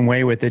was the same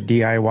way with the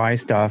DIY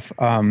stuff.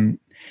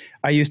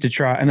 I used to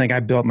try, and like I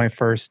built my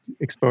first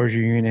exposure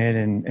unit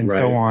and Right.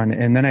 so on.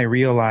 And then I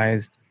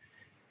realized,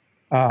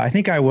 I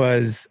think our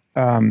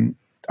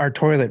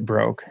toilet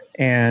broke,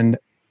 and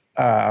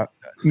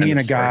me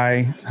and a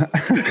guy,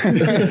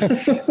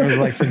 I was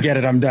like, forget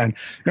it, I'm done.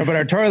 No, but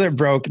our toilet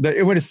broke.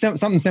 It would have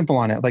something simple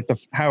on it, like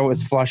how it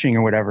was flushing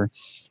or whatever.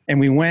 And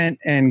we went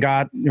and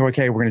got,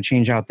 okay, we're going to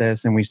change out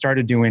this. And we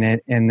started doing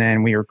it. And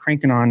then we were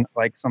cranking on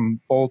like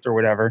some bolt or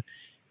whatever.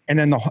 And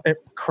then it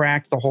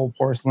cracked the whole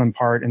porcelain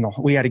part, and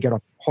we had to get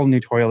a whole new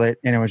toilet.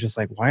 And it was just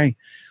like, why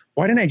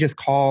didn't I just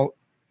call?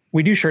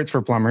 We do shirts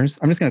for plumbers.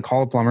 I'm just going to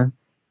call a plumber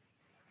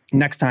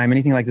next time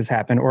anything like this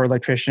happened, or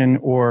electrician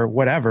or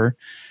whatever,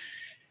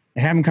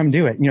 and have them come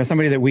do it.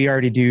 Somebody that we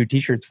already do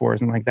t-shirts for,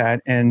 something like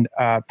that, and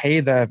pay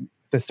the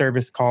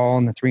service call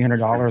and the $300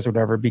 or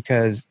whatever,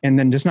 and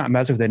then just not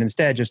mess with it.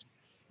 Instead, just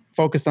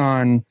focus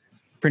on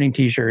printing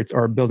t-shirts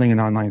or building an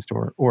online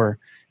store or,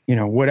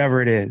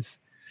 whatever it is.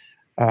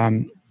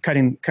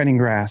 Cutting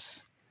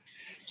grass.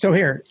 So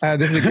here,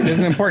 this is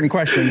an important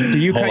question. Do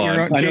you cut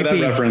your own? I know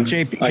that reference.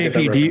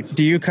 JP,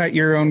 do you cut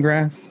your own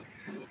grass?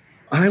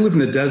 I live in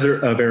the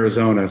desert of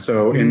Arizona.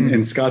 So in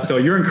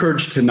Scottsdale, you're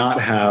encouraged to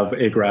not have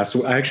a grass.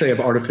 So I actually have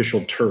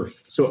artificial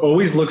turf. So it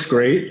always looks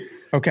great.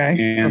 Okay.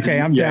 And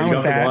I'm down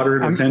with that. You water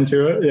to tend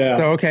to it. Yeah.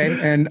 So, okay.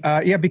 And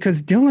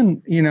because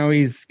Dylan,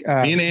 he's...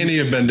 me and Andy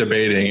have been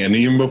debating. And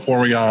even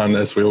before we got on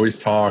this, we always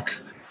talk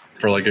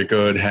for like a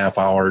good half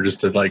hour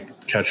just to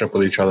like catch up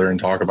with each other and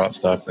talk about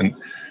stuff. And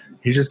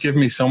he's just giving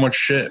me so much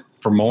shit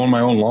for mowing my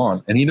own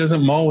lawn. And he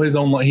doesn't mow his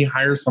own lawn. He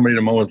hires somebody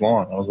to mow his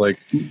lawn. I was like...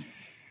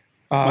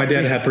 My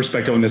dad had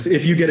perspective on this.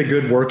 If you get a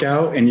good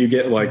workout and you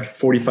get like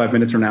 45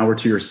 minutes or an hour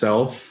to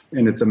yourself,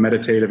 and it's a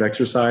meditative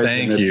exercise,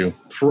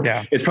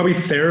 it's probably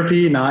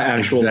therapy, not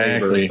actual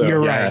labor. So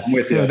you're right.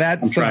 So for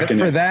that,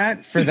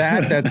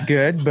 that's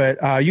good.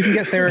 But you can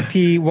get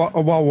therapy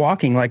while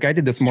walking, like I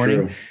did this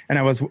morning. True. And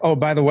I was,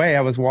 by the way,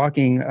 I was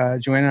walking.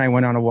 Joanna and I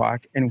went on a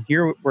walk, and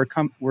here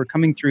we're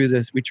coming through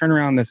this. We turn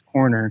around this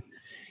corner,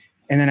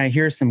 and then I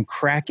hear some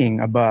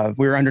cracking above.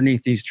 We were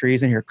underneath these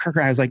trees, and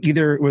I was like,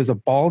 either it was a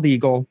bald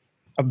eagle,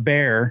 a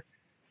bear,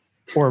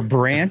 or a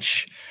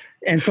branch.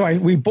 And so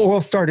we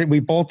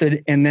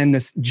bolted, and then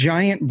this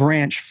giant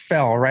branch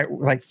fell right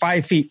like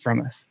 5 feet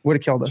from us. Would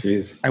have killed us.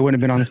 Jeez. I wouldn't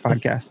have been on this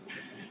podcast.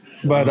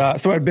 But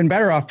so I'd been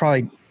better off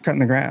probably cutting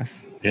the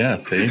grass. Yeah,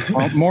 see?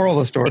 Well, moral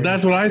of the story. But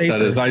that's what I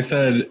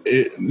said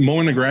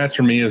mowing the grass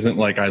for me isn't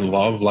like I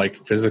love like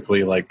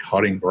physically like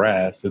cutting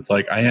grass. It's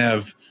like I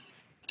have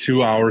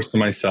 2 hours to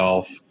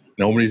myself.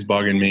 Nobody's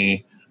bugging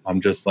me. I'm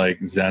just like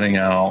zenning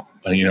out.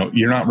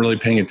 You're not really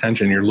paying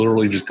attention. You're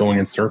literally just going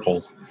in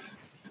circles.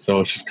 So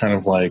it's just kind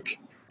of like,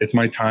 it's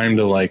my time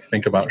to like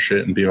think about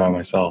shit and be by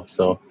myself.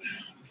 So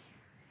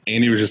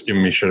Andy was just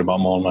giving me shit about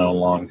mowing my own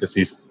lawn because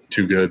he's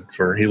too good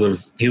he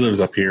lives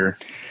up here.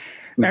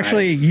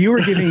 Actually, you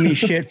were giving me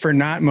shit for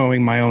not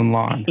mowing my own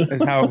lawn.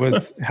 Is how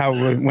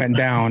it went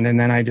down. And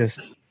then I just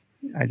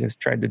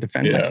tried to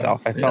defend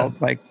myself. I felt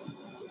like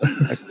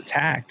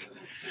attacked.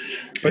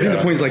 But the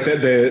point is like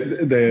that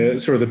the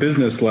sort of the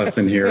business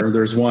lesson here,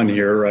 there's one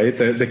here, right?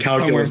 The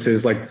calculus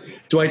is like,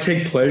 do I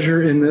take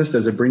pleasure in this?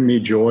 Does it bring me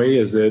joy?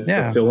 Is it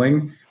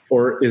fulfilling?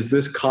 Or is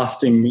this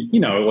costing me,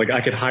 like I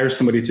could hire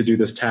somebody to do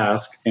this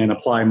task and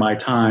apply my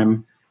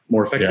time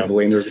more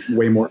effectively, and there's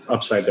way more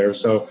upside there.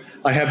 So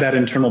I have that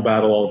internal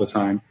battle all the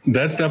time.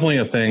 That's definitely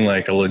a thing,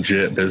 like a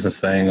legit business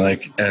thing.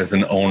 Like as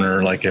an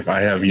owner, like if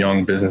I have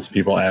young business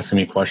people asking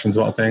me questions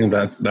about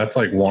things, that's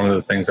like one of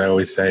the things I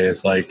always say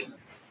is like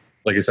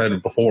I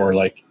said before,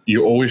 like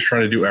you always try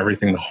to do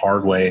everything the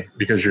hard way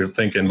because you're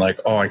thinking like,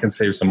 oh, I can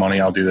save some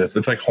money. I'll do this.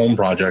 It's like home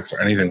projects or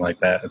anything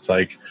like that. It's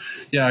like,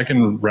 yeah, I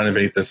can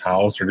renovate this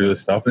house or do this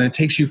stuff. And it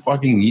takes you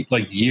fucking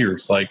like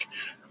years. Like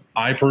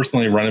I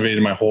personally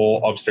renovated my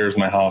whole upstairs of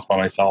my house by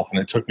myself, and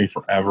it took me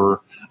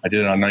forever. I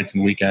did it on nights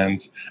and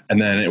weekends.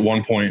 And then at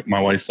one point,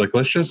 my wife's like,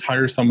 let's just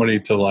hire somebody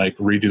to like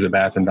redo the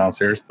bathroom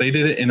downstairs. They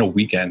did it in a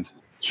weekend.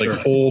 Sure.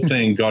 Like whole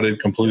thing gutted,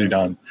 completely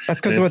done.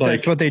 That's because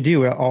that's what they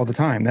do all the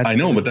time. I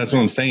know, but that's what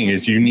I'm saying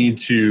is you need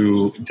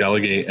to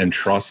delegate and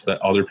trust that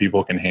other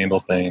people can handle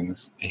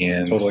things,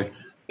 and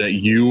that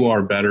you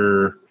are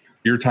better.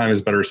 Your time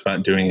is better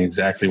spent doing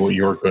exactly what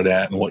you're good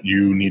at and what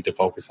you need to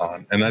focus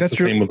on. And that's the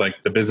same with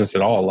like the business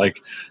at all.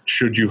 Like,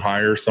 should you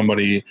hire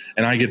somebody?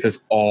 And I get this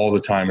all the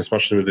time,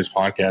 especially with this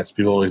podcast.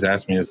 People always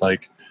ask me is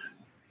like,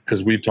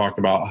 because we've talked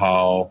about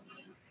how,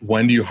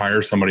 when do you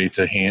hire somebody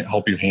to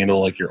help you handle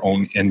like your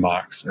own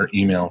inbox or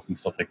emails and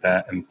stuff like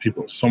that? And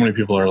so many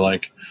people are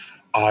like,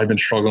 oh, I've been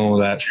struggling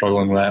with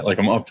that. Like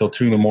I'm up till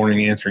 2 a.m.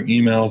 answering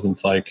emails. And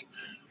it's like,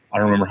 I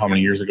don't remember how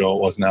many years ago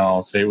it was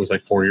now. Say it was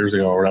like 4 years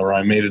ago or whatever.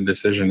 I made a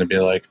decision to be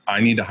like, I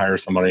need to hire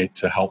somebody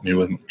to help me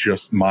with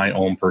just my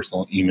own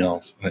personal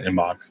emails in the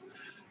inbox.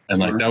 And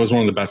like, that was one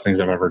of the best things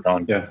I've ever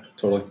done. Yeah,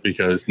 totally.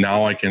 Because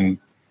now I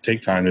can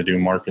take time to do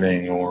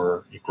marketing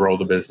or grow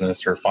the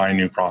business or find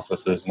new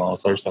processes and all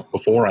this other stuff.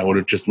 Before I would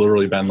have just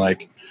literally been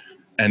like,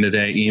 end of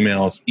day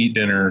emails, eat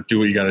dinner, do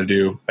what you got to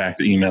do, back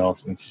to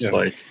emails. And it's just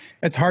like,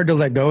 it's hard to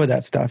let go of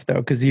that stuff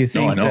though. Cause you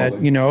think that,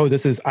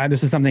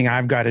 this is something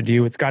I've got to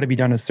do. It's got to be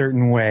done a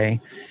certain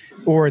way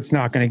or it's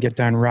not going to get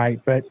done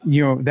right. But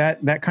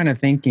that kind of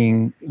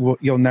thinking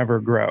you'll never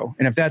grow.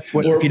 And if that's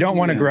if you don't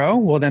want to grow,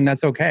 well then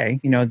that's okay.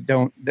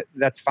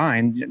 That's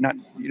fine. You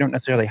don't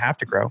necessarily have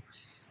to grow.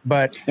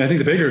 But and I think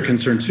the bigger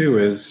concern too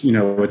is,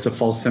 it's a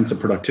false sense of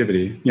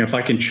productivity. If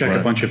I can check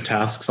a bunch of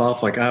tasks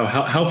off, like, oh,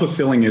 how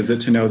fulfilling is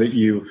it to know that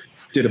you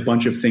did a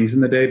bunch of things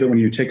in the day? But when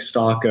you take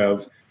stock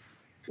of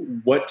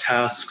what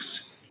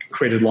tasks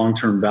created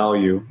long-term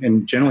value,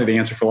 and generally the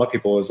answer for a lot of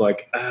people is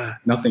like,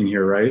 nothing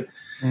here, right?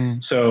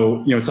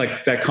 So, it's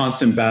like that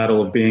constant battle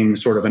of being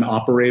sort of an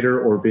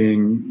operator or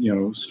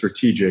being,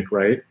 strategic,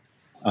 right?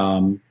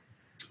 And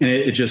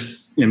it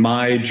just, in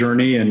my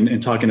journey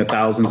and talking to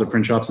thousands of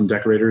print shops and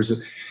decorators,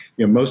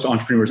 most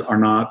entrepreneurs are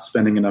not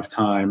spending enough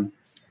time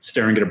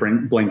staring at a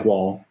blank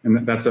wall.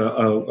 And that's a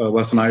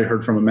lesson I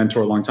heard from a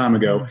mentor a long time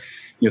ago.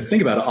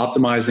 Think about it.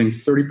 Optimizing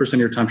 30% of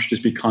your time should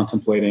just be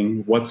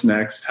contemplating what's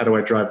next. How do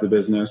I drive the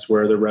business?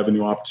 Where are the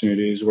revenue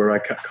opportunities? Where do I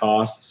cut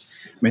costs?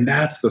 I mean,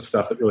 that's the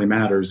stuff that really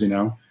matters,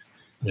 Yeah.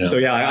 So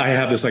I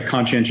have this like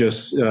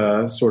conscientious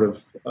I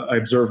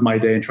observe my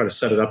day and try to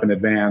set it up in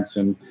advance.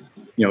 And,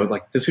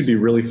 like this would be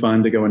really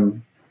fun to go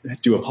and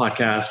do a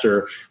podcast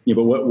or,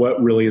 but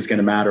what really is going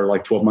to matter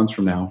like 12 months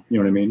from now? You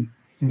know what I mean?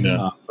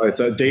 Yeah. It's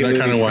a daily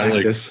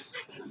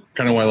practice.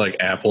 Kind of why like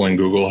Apple and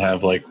Google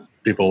have like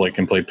people like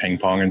can play ping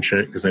pong and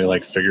shit because they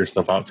like figure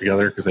stuff out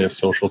together because they have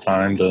social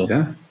time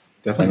to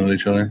spend with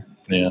each other.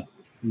 Yeah.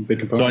 Big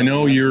component. So I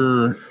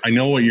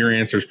know what your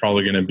answer is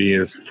probably going to be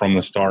is from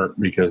the start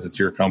because it's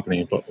your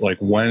company. But like,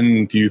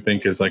 when do you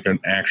think is like an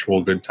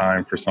actual good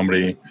time for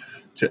somebody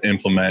to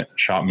implement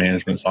shop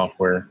management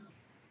software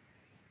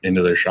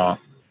into their shop?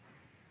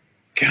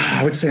 God,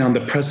 I would say on the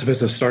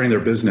precipice of starting their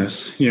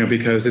business,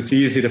 because it's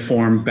easy to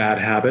form bad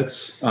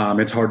habits.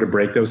 It's hard to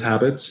break those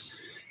habits.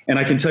 And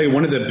I can tell you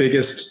one of the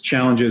biggest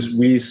challenges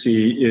we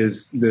see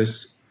is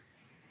this.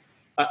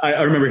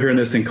 I remember hearing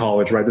this in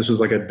college, right? This was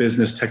like a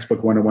business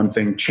textbook 101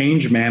 thing.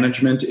 Change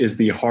management is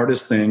the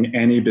hardest thing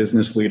any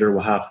business leader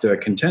will have to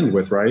contend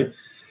with, right?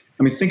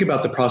 I mean, think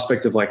about the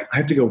prospect of like, I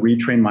have to go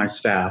retrain my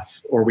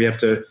staff, or we have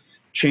to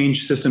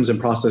change systems and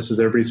processes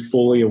everybody's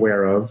fully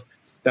aware of.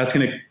 That's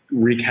going to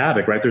wreak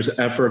havoc, right? There's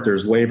effort,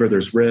 there's labor,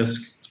 there's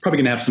risk. It's probably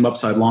going to have some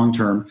upside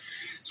long-term.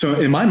 So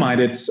in my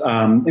mind, it's,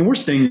 and we're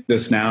seeing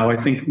this now, I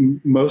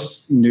think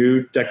most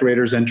new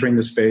decorators entering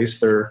the space,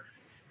 they're,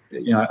 I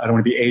don't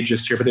want to be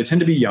ageist here, but they tend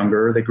to be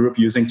younger. They grew up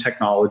using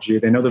technology.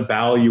 They know the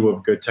value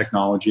of good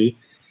technology.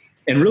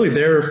 And really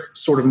they're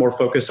sort of more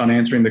focused on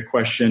answering the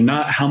question,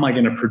 not how am I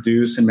going to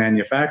produce and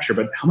manufacture,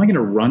 but how am I going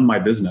to run my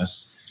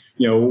business?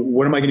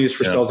 What am I going to use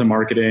for sales and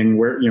marketing?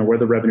 Where are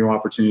the revenue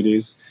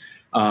opportunities?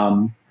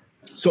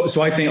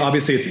 So I think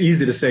obviously it's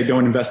easy to say, go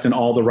and invest in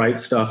all the right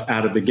stuff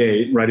out of the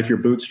gate, right? If you're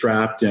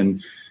bootstrapped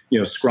and,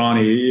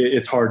 scrawny,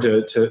 it's hard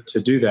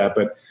to do that.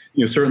 But,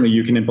 certainly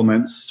you can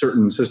implement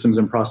certain systems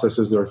and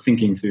processes that are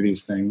thinking through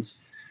these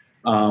things.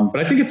 But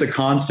I think it's a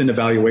constant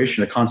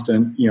evaluation, a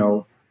constant,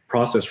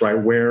 process, right?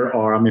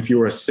 If you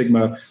were a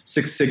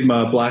Six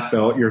Sigma black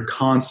belt, you're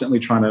constantly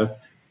trying to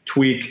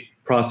tweak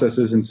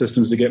processes and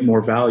systems to get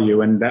more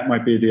value. And that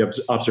might be the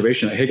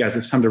observation that, hey guys,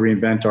 it's time to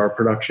reinvent our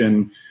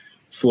production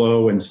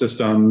flow and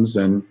systems.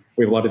 And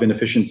we have a lot of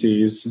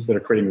inefficiencies that are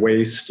creating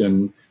waste.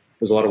 And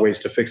there's a lot of ways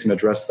to fix and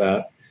address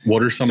that.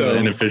 What are some of the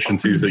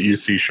inefficiencies that you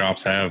see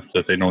shops have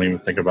that they don't even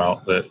think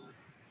about that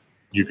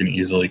you can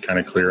easily kind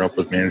of clear up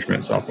with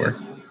management software?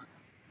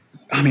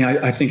 I mean,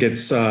 I think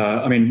it's,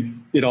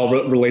 it all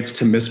relates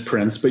to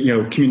misprints, but,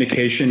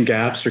 communication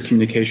gaps or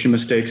communication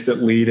mistakes that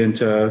lead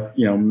into,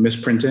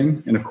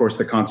 misprinting. And of course,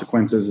 the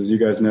consequences, as you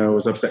guys know,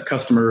 is upset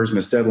customers,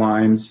 missed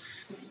deadlines,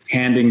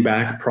 handing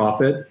back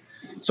profit.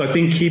 So I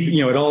think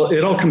it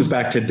all comes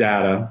back to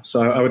data.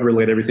 So I would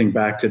relate everything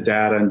back to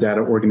data and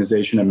data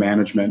organization and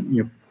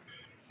management.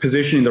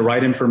 Positioning the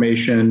right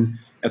information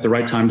at the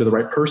right time to the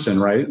right person,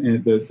 right?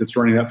 That's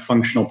running that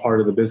functional part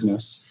of the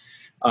business.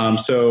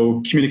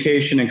 So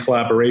communication and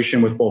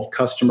collaboration with both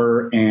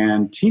customer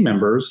and team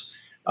members,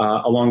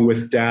 along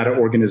with data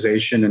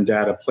organization and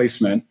data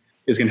placement,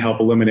 is going to help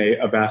eliminate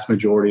a vast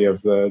majority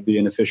of the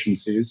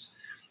inefficiencies.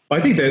 But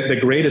I think that the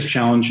greatest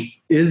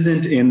challenge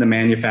isn't in the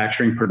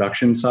manufacturing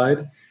production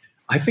side.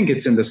 I think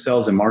it's in the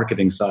sales and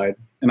marketing side.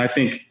 And I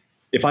think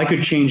if I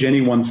could change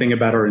any one thing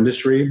about our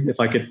industry, if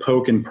I could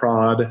poke and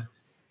prod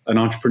an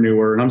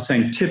entrepreneur, and I'm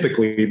saying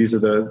typically, these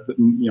are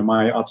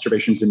my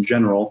observations in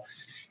general,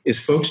 is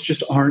folks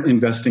just aren't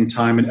investing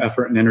time and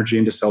effort and energy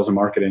into sales and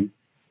marketing.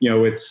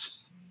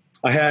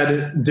 I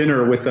had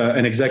dinner with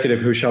an executive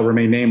who shall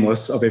remain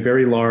nameless of a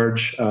very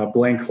large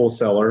blank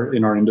wholesaler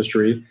in our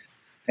industry.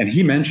 And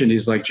he mentioned,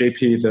 he's like,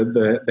 JP,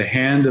 the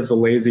hand of the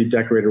lazy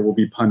decorator will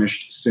be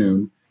punished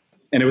soon.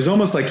 And it was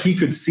almost like he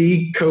could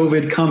see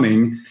COVID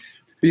coming.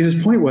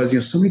 His point was,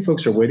 so many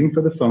folks are waiting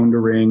for the phone to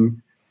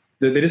ring.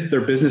 Their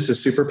business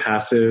is super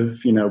passive,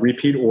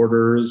 repeat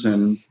orders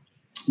and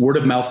word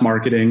of mouth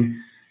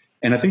marketing.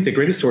 And I think the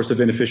greatest source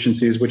of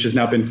inefficiencies, which has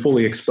now been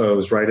fully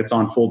exposed, right? It's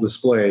on full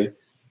display,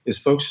 is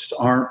folks just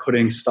aren't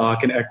putting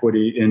stock and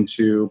equity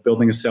into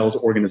building a sales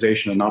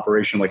organization and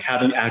operation, like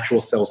having actual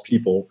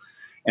salespeople.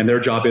 And their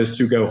job is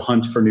to go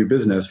hunt for new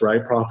business,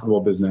 right? Profitable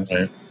business.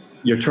 Right.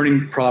 You're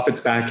turning profits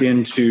back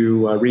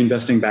into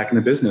reinvesting back in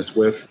the business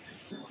with,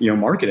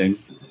 marketing.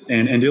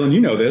 And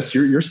Dylan, this,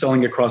 you're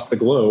selling across the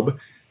globe,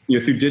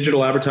 through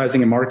digital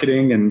advertising and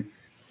marketing and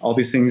all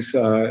these things,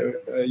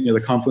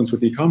 the confluence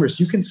with e-commerce.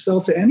 You can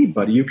sell to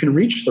anybody. You can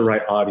reach the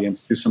right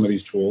audience through some of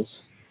these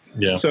tools.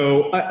 Yeah.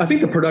 So I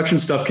think the production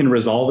stuff can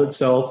resolve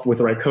itself with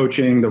the right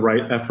coaching, the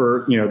right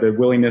effort, the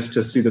willingness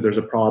to see that there's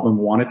a problem,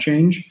 want to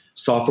change.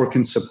 Software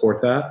can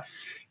support that.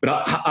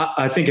 But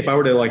I think if I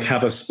were to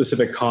have a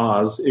specific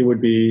cause, it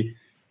would be,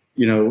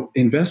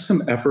 invest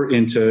some effort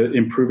into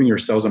improving your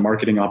sales and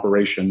marketing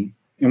operation.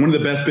 And one of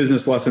the best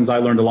business lessons I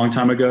learned a long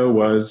time ago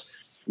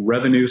was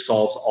revenue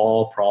solves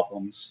all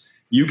problems.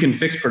 You can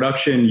fix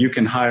production, you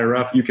can hire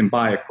up, you can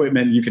buy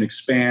equipment, you can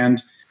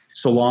expand,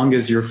 so long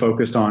as you're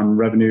focused on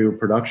revenue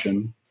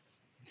production.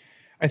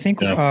 I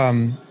think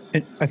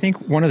I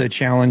think one of the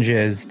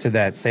challenges to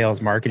that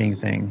sales marketing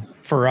thing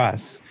for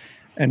us,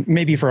 and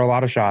maybe for a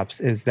lot of shops,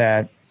 is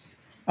that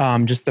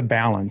just the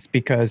balance.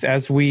 Because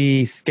as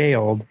we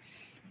scaled,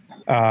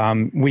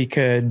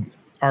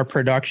 our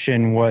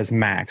production was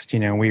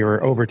maxed. We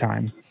were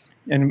overtime,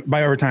 and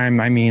by overtime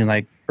I mean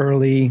like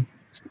early,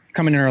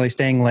 coming in early,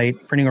 staying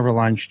late, printing over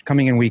lunch,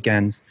 coming in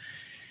weekends.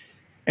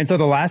 And so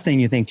the last thing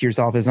you think to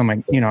yourself is, I'm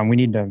like, we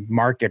need to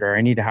market, or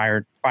I need to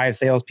hire 5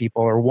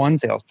 salespeople or 1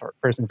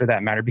 salesperson for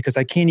that matter, because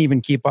I can't even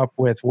keep up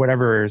with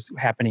whatever is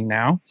happening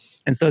now.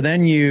 And so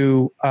then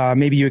you,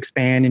 maybe you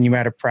expand and you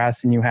add a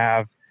press and you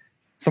have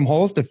some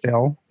holes to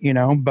fill,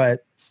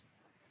 but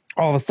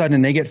all of a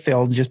sudden they get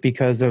filled just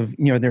because of,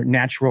 their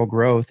natural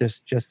growth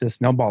is just this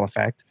snowball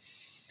effect.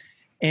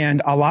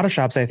 And a lot of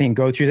shops, I think,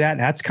 go through that.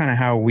 That's kind of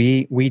how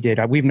we did.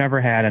 We've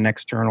never had an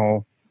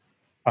external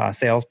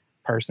sales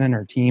person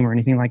or team or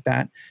anything like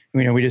that.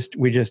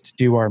 We just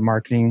do our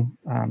marketing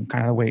kind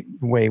of the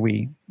way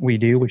we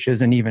do, which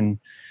isn't even,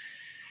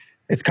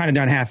 it's kind of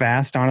done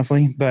half-assed,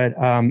 honestly. But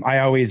I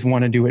always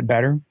want to do it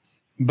better.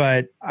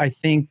 But I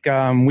think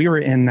we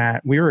were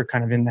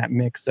kind of in that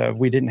mix of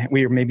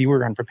maybe we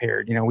were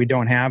unprepared. We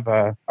don't have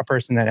a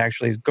person that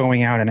actually is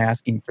going out and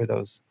asking for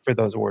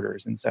those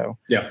orders, and so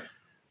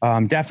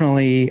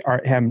definitely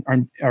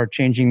are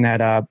changing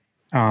that up.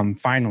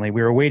 Finally,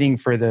 we were waiting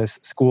for this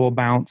school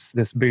bounce,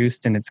 this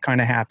boost, and it's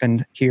kind of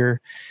happened here.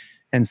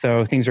 And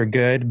so things are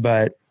good,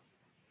 but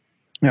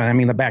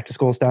the back to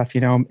school stuff,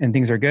 and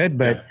things are good,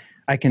 but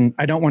I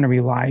don't want to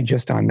rely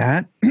just on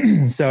that.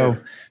 So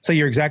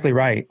you're exactly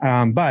right.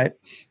 But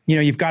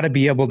you've got to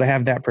be able to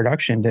have that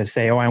production to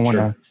say, I want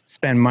to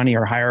spend money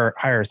or hire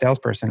a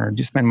salesperson or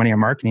just spend money on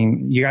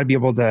marketing. You got to be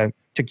able to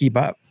keep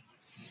up.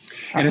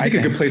 And I think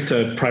a good place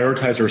to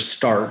prioritize or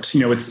start,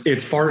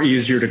 it's far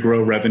easier to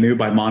grow revenue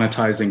by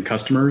monetizing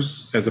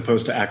customers as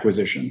opposed to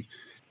acquisition.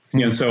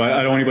 So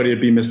I don't want anybody to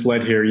be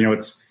misled here.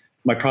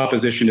 My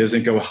proposition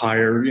isn't go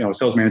hire, a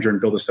sales manager and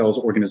build a sales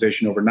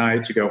organization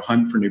overnight to go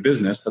hunt for new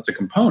business. That's a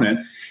component.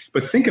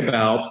 But think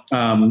about,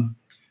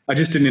 I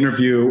just did an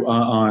interview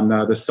on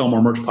the Sell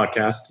More Merch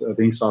podcast,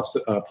 the Inksoft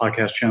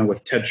podcast channel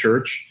with Ted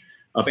Church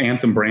of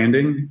Anthem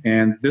Branding.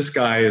 And this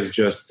guy is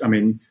just,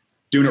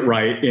 doing it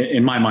right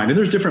in my mind. And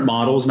there's different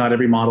models. Not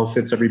every model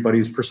fits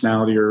everybody's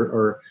personality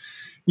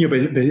but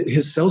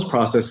his sales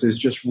process is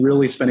just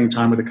really spending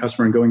time with the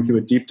customer and going through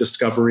a deep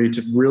discovery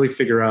to really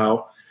figure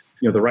out,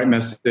 the right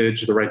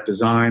message, the right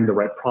design, the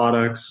right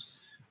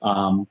products,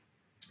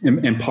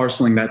 and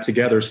parceling that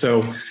together.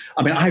 So,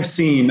 I've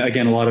seen,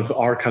 again, a lot of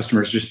our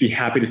customers just be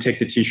happy to take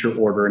the t-shirt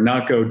order and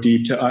not go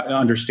deep to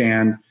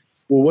understand,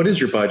 well, what is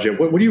your budget?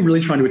 What are you really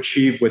trying to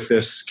achieve with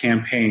this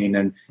campaign?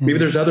 And maybe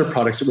there's other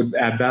products that would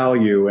add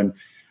value. And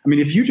I mean,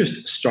 if you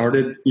just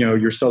started,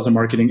 your sales and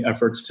marketing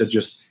efforts to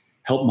just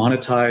help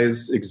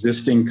monetize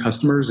existing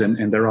customers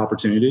and their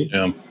opportunity,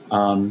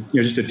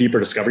 just a deeper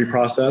discovery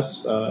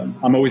process.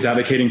 I'm always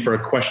advocating for a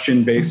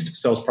question-based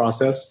sales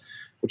process,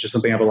 which is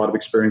something I have a lot of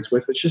experience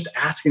with. It's just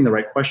asking the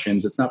right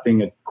questions. It's not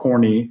being a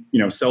corny,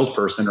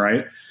 salesperson,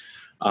 right?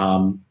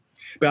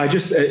 But I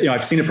just,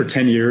 I've seen it for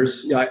 10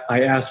 years.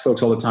 I ask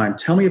folks all the time,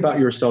 tell me about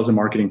your sales and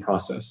marketing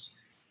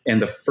process. And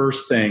the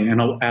first thing,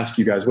 and I'll ask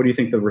you guys, what do you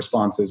think the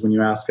response is when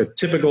you ask a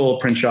typical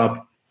print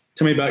shop,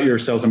 tell me about your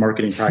sales and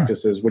marketing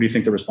practices? What do you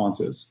think the response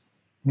is?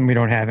 We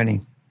don't have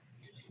any.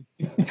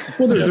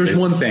 Well, there's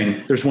one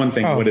thing. There's one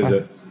thing. What is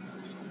it?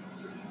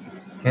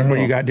 What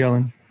do you got,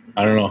 Dylan?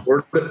 I don't know.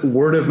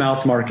 Word of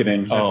mouth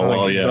marketing. That's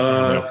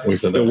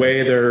the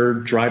way they're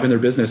driving their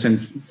business. And,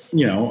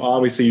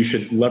 obviously you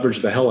should leverage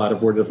the hell out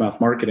of word of mouth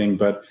marketing.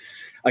 But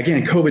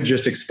again, COVID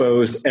just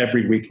exposed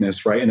every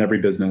weakness, right, in every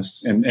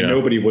business. And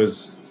nobody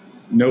was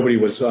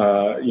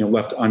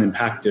left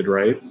unimpacted,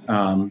 right?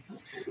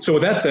 So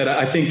with that said,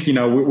 I think,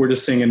 we're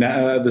just seeing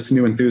this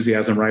new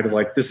enthusiasm, right? Of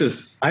like,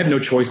 I have no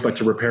choice but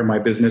to repair my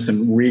business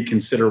and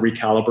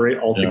recalibrate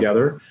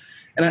altogether.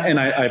 Yeah. And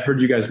I've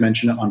heard you guys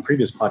mention it on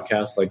previous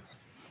podcasts, like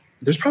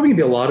there's probably gonna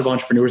be a lot of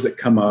entrepreneurs that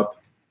come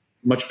up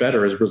much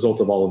better as a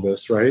result of all of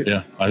this, right?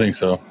 Yeah, I think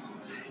so.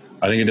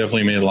 I think it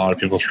definitely made a lot of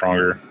people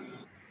stronger.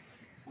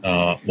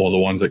 The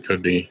ones that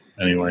could be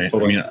anyway.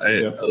 Totally. I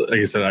mean, like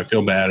I said, I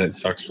feel bad. It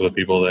sucks for the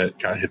people that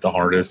got hit the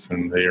hardest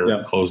and they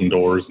are closing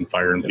doors and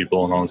firing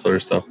people and all this other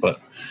stuff. But,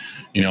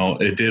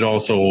 it did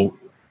also,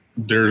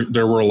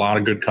 there were a lot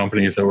of good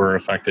companies that were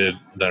affected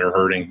that are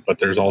hurting, but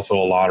there's also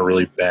a lot of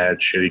really bad,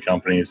 shitty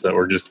companies that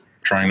were just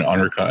trying to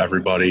undercut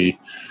everybody,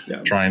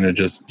 trying to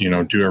just,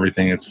 do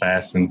everything as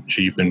fast and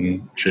cheap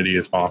and shitty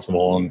as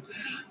possible. And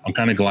I'm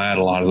kind of glad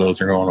a lot of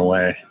those are going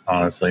away,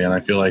 honestly. And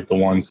I feel like the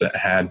ones that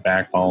had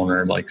backbone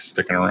are like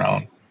sticking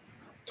around.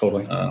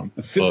 Totally.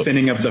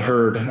 Thinning of the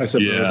herd, I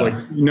suppose. Yeah.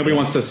 Like nobody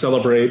wants to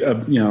celebrate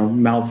or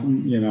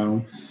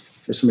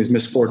somebody's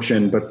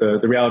misfortune, but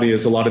the reality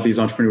is a lot of these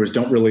entrepreneurs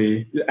don't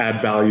really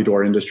add value to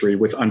our industry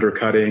with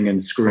undercutting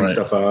and screwing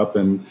stuff up.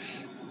 And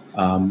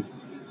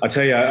I'll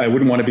tell you, I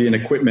wouldn't want to be an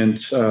equipment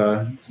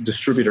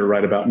distributor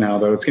right about now,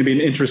 though. It's going to be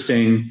an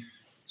interesting.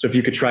 So if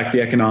you could track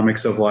the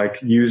economics of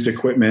like used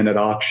equipment at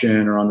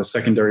auction or on the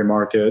secondary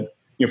market,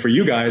 for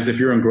you guys, if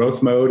you're in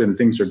growth mode and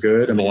things are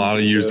good. There's a lot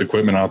of used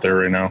equipment out there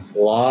right now. A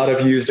lot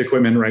of used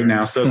equipment right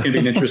now. So it's going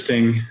to be an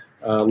interesting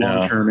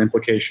long-term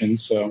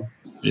implications. So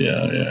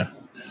yeah.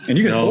 And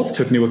you guys both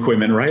took new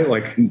equipment, right?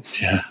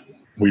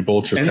 We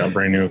both just got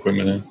brand new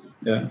equipment in.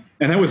 Yeah.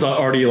 And that was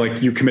already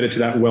like you committed to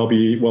that well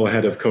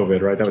ahead of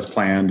COVID, right? That was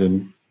planned.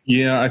 And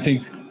yeah, I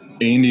think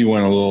Andy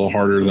went a little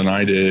harder than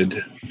I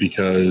did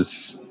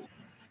because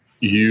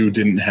you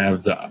didn't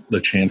have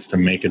the chance to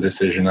make a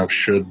decision of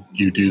should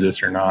you do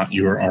this or not.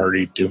 You were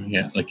already doing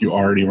it. Like you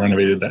already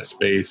renovated that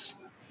space.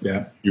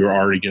 Yeah. You were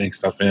already getting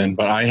stuff in.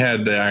 But I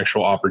had the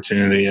actual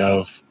opportunity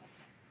of,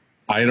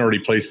 I had already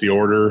placed the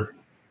order,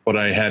 but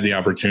I had the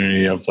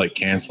opportunity of like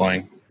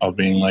canceling, of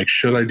being like,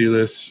 should I do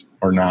this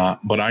or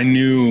not? But I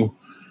knew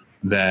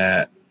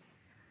that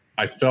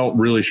I felt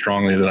really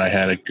strongly that I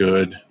had a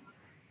good,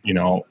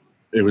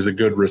 it was a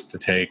good risk to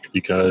take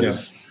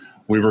because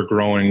we were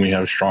growing. We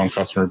have a strong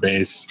customer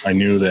base. I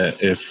knew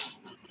that if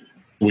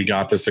we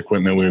got this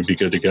equipment, we would be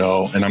good to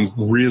go. And I'm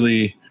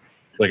really,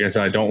 like I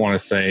said, I don't want to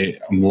say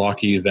I'm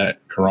lucky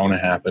that Corona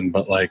happened,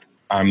 but like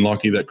I'm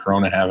lucky that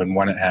Corona happened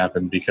when it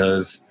happened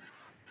because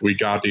we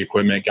got the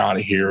equipment, got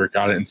it here,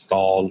 got it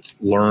installed,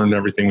 learned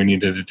everything we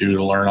needed to do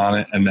to learn on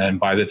it. And then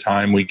by the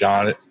time we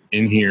got it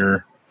in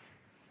here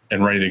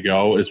and ready to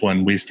go is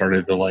when we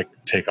started to like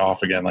take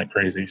off again like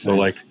crazy. So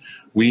like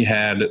we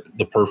had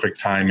the perfect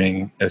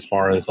timing as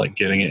far as like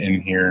getting it in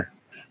here,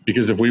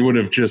 because if we would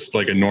have just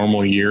like a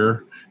normal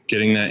year,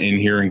 getting that in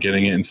here and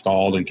getting it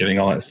installed and getting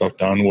all that stuff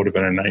done would have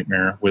been a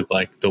nightmare with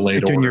like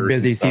delayed orders. During your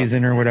busy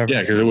season or whatever.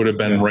 Yeah, because it would have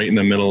been right in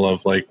the middle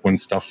of like when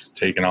stuff's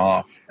taken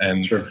off.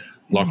 And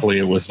luckily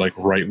it was like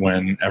right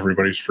when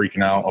everybody's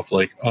freaking out of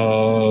like,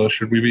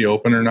 should we be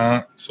open or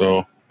not?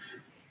 So,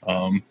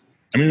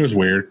 it was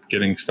weird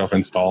getting stuff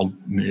installed,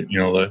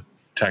 the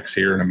techs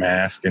here in a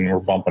mask and we're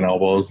bumping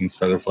elbows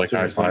instead of like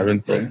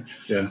high-fiving. But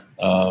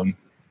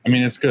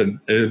it's good.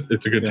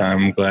 It's a good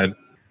time.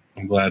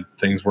 I'm glad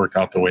things worked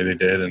out the way they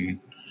did. And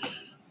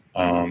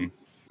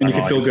you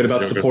can feel good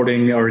about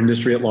supporting our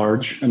industry at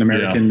large and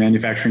American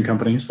manufacturing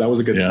companies. That was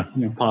a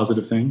good,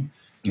 positive thing.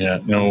 Yeah,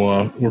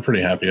 we're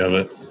pretty happy of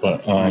it.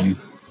 But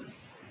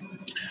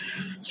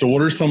so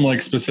what are some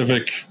like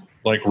specific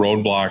like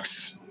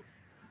roadblocks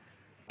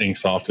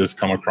Inksoft has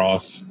come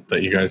across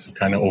that you guys have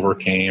kind of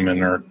overcame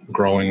and are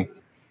growing,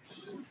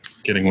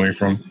 getting away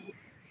from?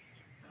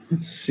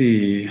 Let's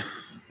see.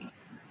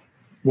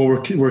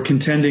 Well, we're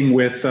contending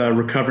with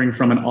recovering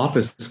from an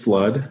office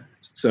flood.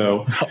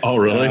 So, oh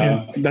really?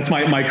 That's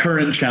my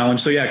current challenge.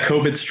 So yeah,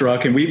 COVID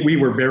struck, and we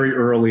were very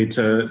early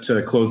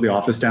to close the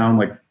office down,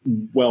 like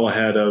well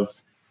ahead of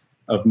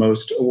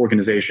most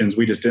organizations.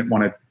 We just didn't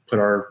want to put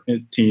our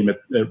team at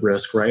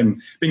risk, right?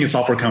 And being a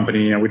software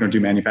company, we don't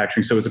do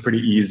manufacturing, so it was a pretty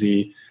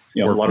easy.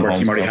 A lot of our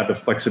team already had the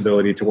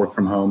flexibility to work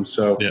from home.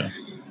 So,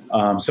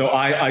 so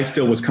I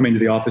still was coming to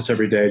the office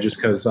every day just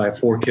because I have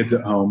 4 kids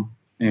at home,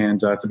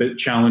 and it's a bit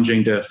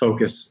challenging to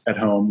focus at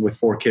home with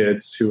 4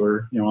 kids who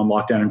are on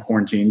lockdown and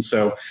quarantine.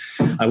 So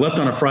I left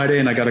on a Friday,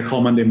 and I got a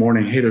call Monday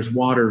morning. Hey, there's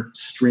water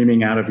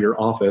streaming out of your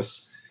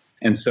office.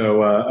 And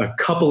so a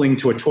coupling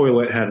to a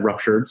toilet had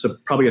ruptured, so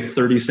probably a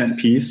 30-cent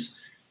piece,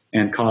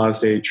 and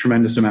caused a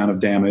tremendous amount of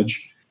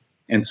damage.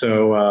 And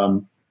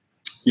so,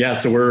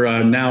 so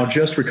we're now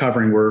just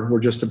recovering. We're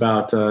just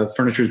about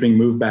furniture is being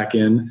moved back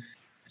in.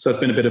 So that's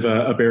been a bit of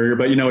a barrier,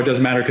 but it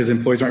doesn't matter because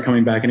employees aren't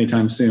coming back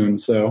anytime soon.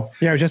 So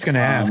yeah, I was just going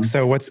to ask.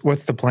 So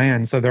what's the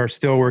plan? So they're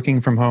still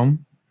working from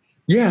home?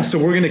 Yeah, so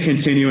we're going to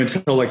continue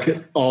until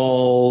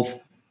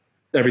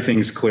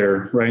everything's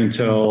clear, right?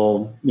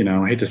 Until,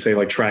 I hate to say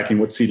tracking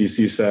what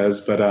CDC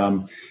says, but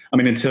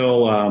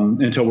until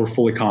we're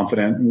fully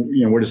confident,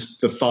 we're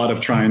just the thought of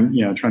trying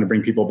to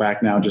bring people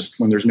back now, just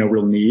when there's no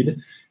real need.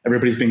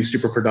 Everybody's being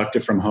super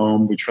productive from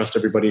home. We trust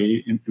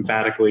everybody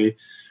emphatically.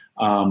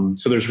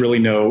 So there's really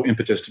no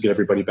impetus to get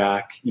everybody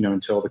back,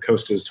 until the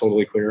coast is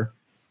totally clear.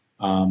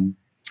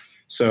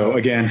 So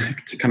again,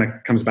 it kind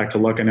of comes back to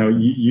luck. I know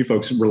you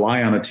folks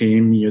rely on a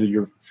team.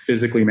 You're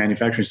physically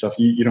manufacturing stuff.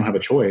 You don't have a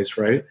choice,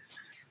 right?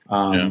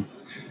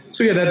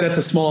 So that's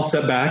a small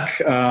setback.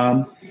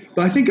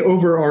 But I think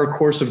over our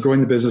course of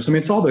growing the business,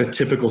 it's all the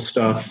typical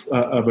stuff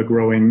of a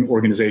growing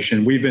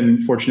organization. We've been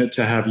fortunate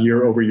to have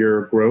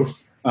year-over-year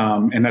growth,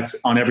 and that's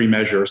on every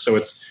measure. So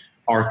it's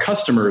our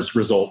customers'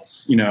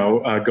 results,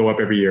 go up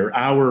every year.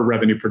 Our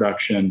revenue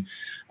production,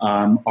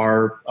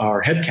 our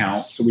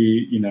headcount. So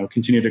we,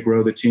 continue to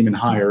grow the team and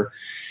hire.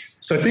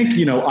 So I think,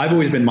 I've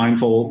always been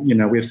mindful.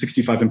 We have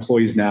 65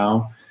 employees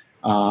now.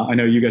 I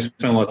know you guys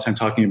spend a lot of time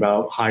talking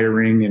about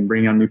hiring and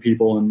bringing on new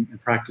people and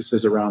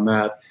practices around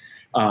that.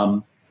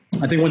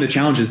 I think one of the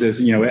challenges is,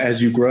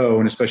 as you grow,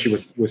 and especially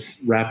with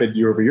rapid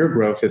year-over-year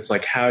growth, it's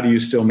like, how do you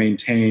still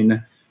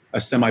maintain a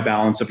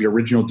semi-balance of your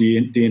original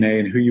DNA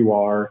and who you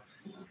are,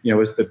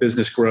 as the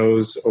business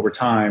grows over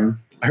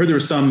time? I heard there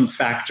was some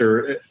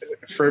factor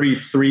for every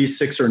 3,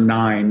 6, or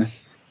 9,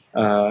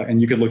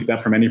 and you could look at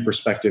that from any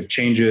perspective,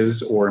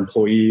 changes or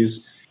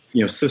employees,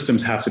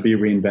 systems have to be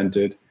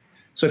reinvented.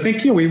 So I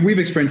think, we've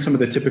experienced some of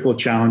the typical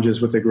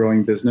challenges with a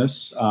growing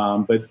business.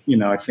 But,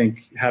 I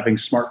think having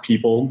smart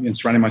people and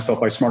surrounding myself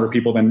by smarter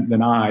people than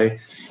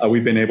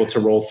we've been able to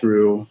roll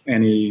through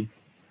any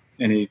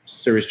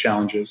serious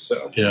challenges.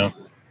 So,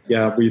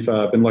 we've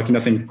been lucky,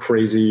 nothing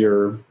crazy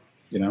or,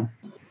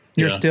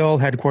 You're still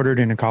headquartered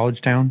in a college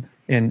town?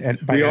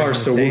 We are.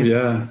 So,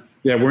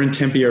 we're in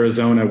Tempe,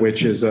 Arizona,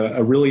 which is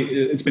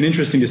it's been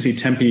interesting to see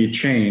Tempe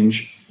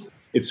change.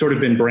 It's sort of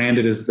been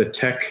branded as the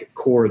tech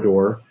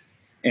corridor.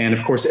 And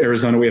of course,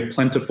 Arizona, we have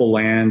plentiful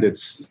land.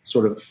 It's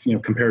sort of,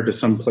 compared to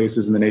some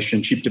places in the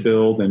nation, cheap to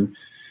build. And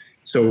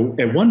so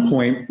at one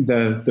point,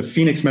 the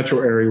Phoenix metro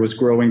area was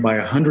growing by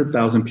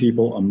 100,000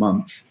 people a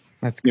month.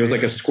 That's great. It was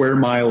like a square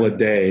mile a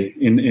day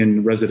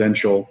in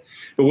residential.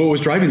 But what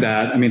was driving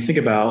that, think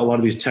about a lot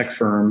of these tech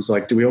firms,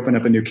 do we open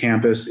up a new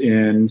campus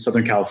in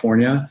Southern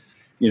California?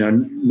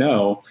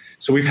 No.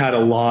 So we've had a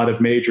lot of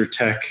major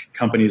tech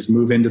companies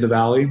move into the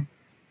valley.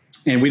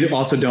 And we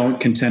also don't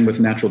contend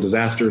with natural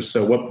disasters.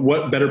 So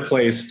what better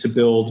place to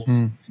build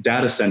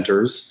data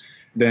centers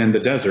than the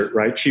desert,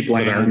 right? Cheap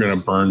land. That aren't going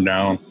to burn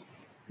down.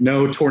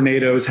 No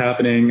tornadoes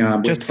happening.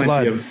 Just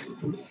floods.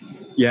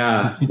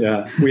 Yeah.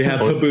 We have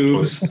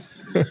haboobs.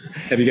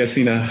 Have you guys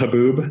seen a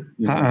haboub?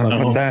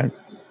 What's that?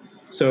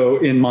 So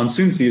in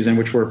monsoon season,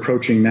 which we're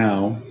approaching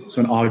now,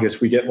 so in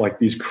August, we get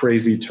these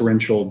crazy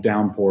torrential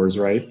downpours,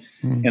 right?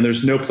 And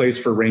there's no place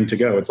for rain to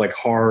go. It's like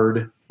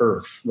hard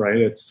earth, right?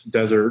 It's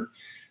desert.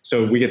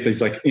 So we get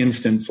these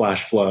instant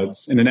flash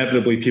floods, and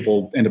inevitably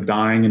people end up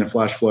dying in a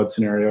flash flood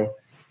scenario.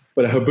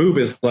 But a haboub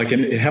is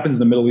and it happens in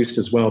the Middle East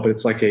as well, but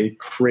it's like a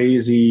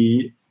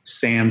crazy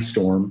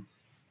sandstorm,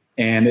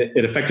 and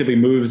it effectively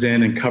moves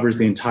in and covers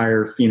the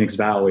entire Phoenix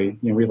Valley.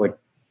 We have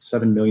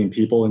 7 million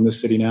people in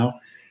this city now,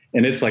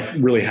 and it's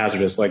really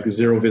hazardous,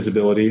 zero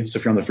visibility. So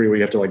if you're on the freeway,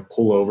 you have to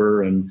pull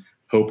over and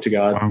hope to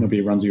God nobody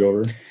runs you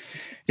over.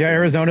 Yeah,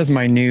 Arizona's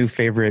my new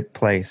favorite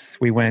place.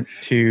 We went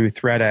to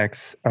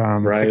ThreadX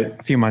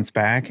a few months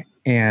back,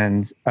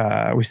 and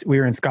we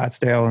were in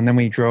Scottsdale, and then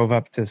we drove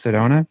up to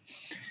Sedona.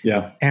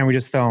 Yeah, and we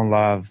just fell in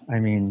love.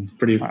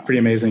 Pretty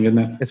amazing, isn't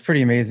it? It's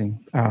pretty amazing.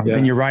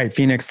 And you're right.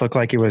 Phoenix looked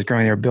like it was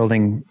growing. They were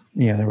building.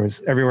 There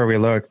was everywhere we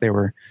looked.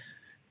 The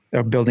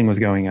building was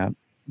going up.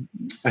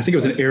 I think it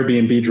was an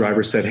Airbnb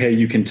driver said, "Hey,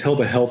 you can tell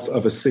the health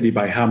of a city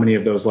by how many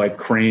of those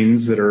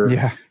cranes that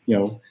are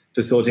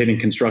facilitating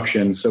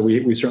construction." So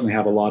we certainly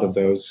have a lot of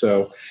those.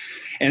 So,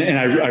 and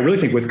I really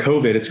think with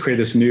COVID, it's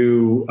created this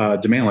new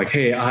demand.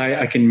 Hey,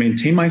 I can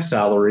maintain my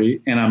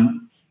salary and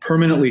I'm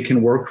permanently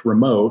can work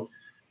remote.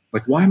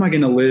 Why am I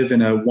going to live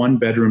in a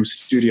 1-bedroom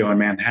studio in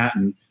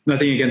Manhattan?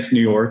 Nothing against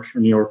New York or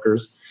New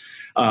Yorkers.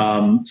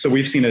 So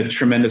we've seen a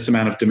tremendous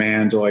amount of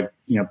demand.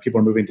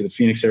 People are moving to the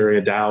Phoenix area,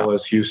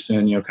 Dallas,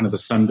 Houston, kind of the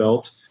Sun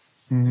Belt.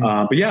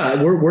 But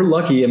yeah, we're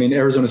lucky. I mean,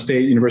 Arizona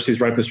State University is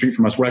right up the street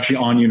from us. We're actually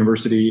on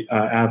University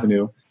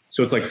Avenue.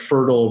 So it's like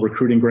fertile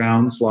recruiting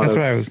grounds.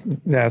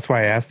 That's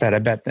why I asked that. I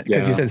bet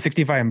because you said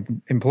 65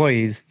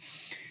 employees,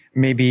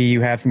 maybe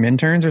you have some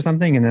interns or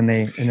something, and then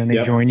they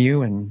join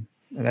you, and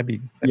that'd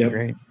be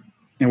great.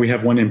 And we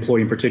have one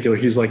employee in particular.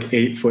 He's like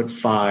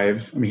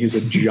 8'5". I mean, he's a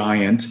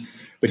giant,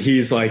 but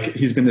he's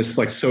been this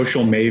like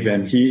social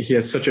maven. He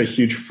has such a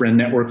huge friend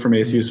network from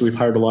ASU. So we've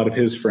hired a lot of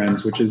his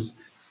friends, which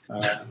is, how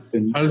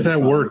does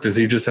that work? Does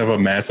he just have a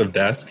massive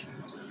desk?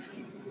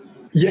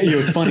 Yeah.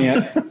 It's funny.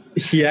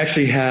 He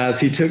actually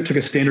he took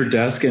a standard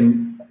desk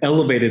and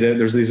elevated it.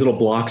 There's these little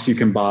blocks you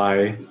can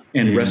buy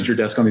and rest your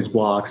desk on these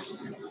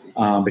blocks.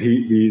 But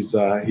he's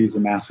a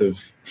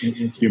massive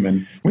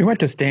human. We went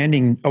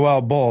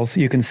to both.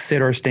 You can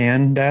sit or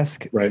stand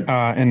desk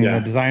in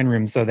the design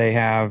room. So they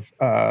have,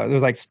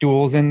 there's like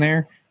stools in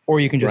there, or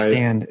you can just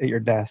stand at your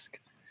desk.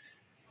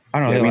 I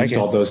don't know. We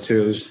installed those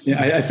too.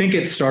 I think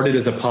it started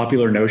as a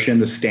popular notion,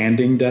 the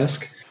standing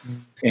desk,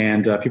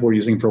 and people were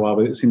using it for a while,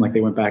 but it seemed like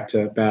they went back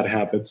to bad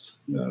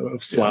habits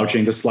of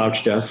slouching, the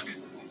slouch desk.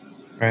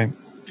 Right.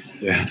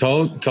 Yeah.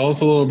 Tell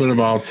us a little bit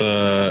about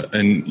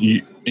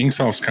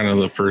Inksoft's kind of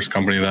the first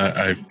company that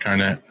I've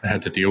kind of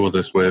had to deal with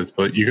this with,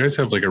 but you guys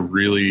have like a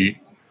really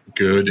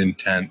good,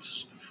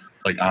 intense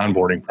like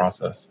onboarding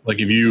process.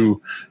 Like if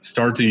you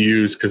start to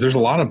use, because there's a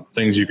lot of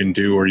things you can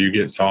do, or you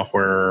get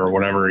software or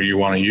whatever you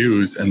want to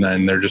use, and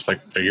then they're just like,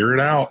 figure it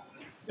out.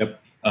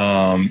 Yep.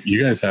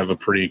 You guys have a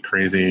pretty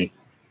crazy,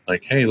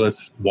 like, hey,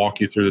 let's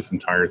walk you through this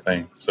entire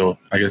thing. So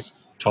I guess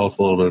tell us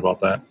a little bit about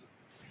that.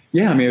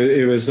 Yeah, I mean,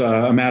 it was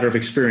a matter of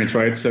experience,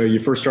 right? So you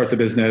first start the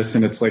business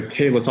and it's like,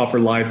 hey, let's offer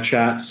live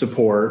chat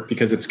support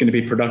because it's going to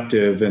be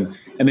productive. And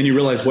then you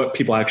realize what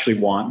people actually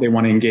want. They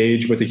want to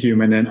engage with a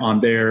human and on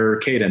their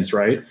cadence,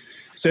 right?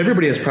 So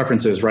everybody has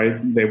preferences, right?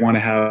 They want to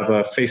have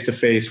a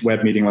face-to-face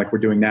web meeting like we're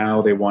doing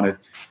now. They want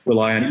to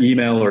rely on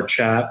email or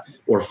chat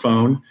or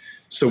phone.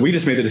 So we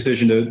just made the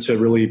decision to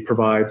really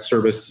provide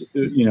service,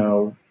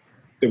 that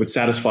would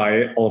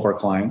satisfy all of our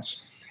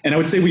clients. And I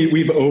would say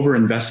we've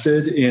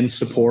overinvested in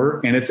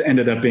support, and it's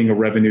ended up being a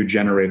revenue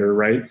generator,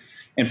 right?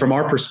 And from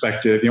our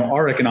perspective,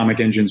 our economic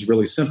engine is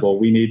really simple.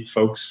 We need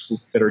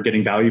folks that are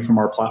getting value from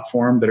our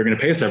platform that are going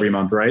to pay us every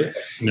month, right?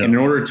 Yeah. And in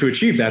order to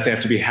achieve that, they have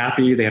to be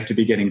happy, they have to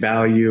be getting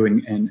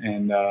value,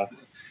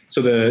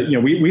 so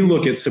we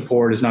look at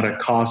support as not a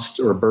cost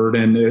or a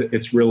burden.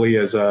 It's really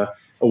as a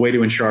way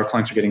to ensure our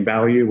clients are getting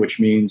value, which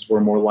means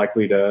we're more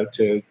likely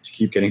to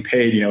keep getting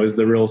paid. Is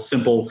the real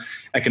simple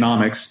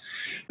economics.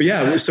 But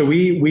yeah, so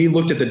we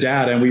looked at the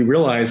data and we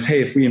realized,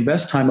 hey, if we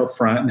invest time up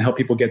front and help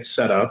people get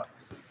set up,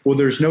 well,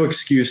 there's no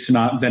excuse to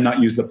not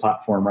use the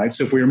platform, right?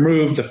 So if we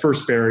remove the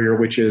first barrier,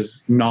 which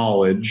is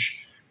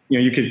knowledge,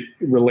 you could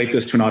relate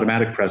this to an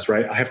automatic press,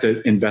 right? I have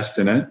to invest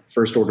in it,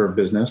 first order of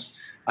business.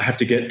 I have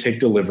to take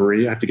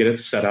delivery. I have to get it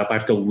set up. I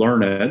have to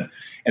learn it,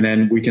 and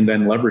then we can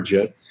then leverage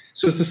it.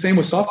 So it's the same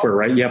with software,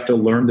 right? You have to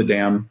learn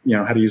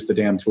how to use the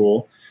damn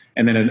tool.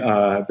 And then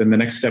the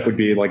next step would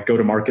be like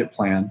go-to-market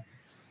plan.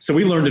 So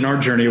we learned in our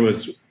journey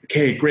was,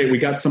 okay, great. We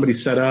got somebody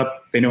set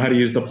up. They know how to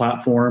use the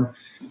platform.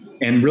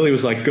 And really it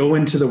was like, go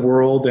into the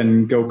world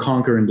and go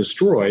conquer and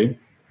destroy.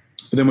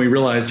 But then we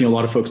realized, a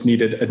lot of folks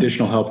needed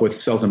additional help with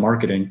sales and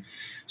marketing.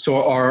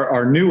 So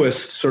our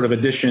newest sort of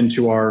addition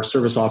to our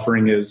service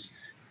offering is,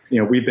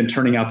 we've been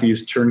turning out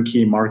these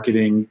turnkey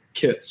marketing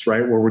kits,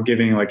 right? Where we're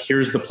giving like,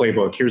 here's the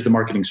playbook, here's the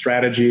marketing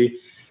strategy.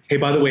 Hey,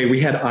 by the way, we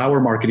had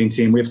our marketing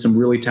team. We have some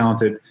really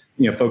talented,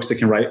 folks that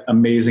can write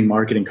amazing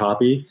marketing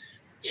copy.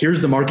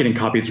 Here's the marketing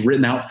copy. It's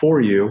written out for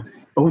you.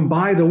 Oh, and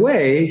by the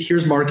way,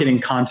 here's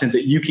marketing content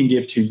that you can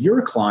give to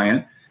your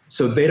client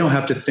so they don't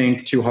have to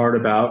think too hard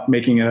about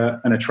making an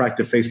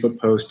attractive Facebook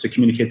post to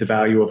communicate the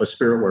value of a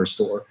spiritware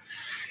store.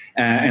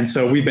 And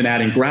so we've been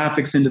adding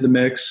graphics into the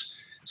mix.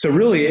 So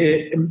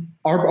really,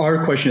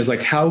 our question is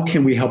like, how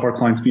can we help our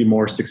clients be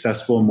more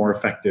successful and more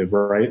effective,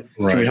 right?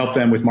 Can we help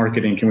them with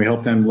marketing? Can we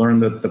help them learn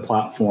the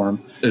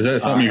platform? Is that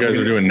something you guys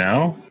are doing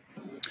now?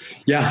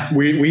 Yeah,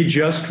 we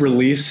just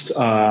released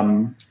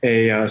a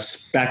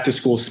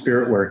back-to-school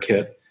spiritware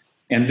kit.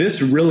 And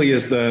this really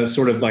is the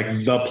sort of like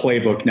the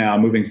playbook now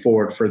moving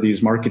forward for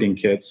these marketing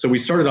kits. So we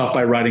started off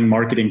by writing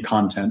marketing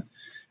content,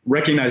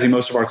 recognizing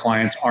most of our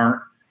clients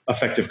aren't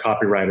effective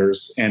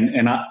copywriters.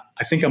 And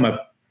I think I'm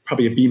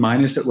probably a B-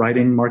 at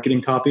writing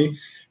marketing copy.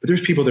 But there's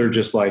people that are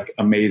just like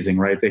amazing,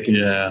 right?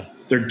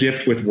 They're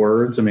gift with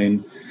words. I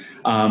mean,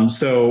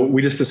 so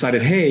we just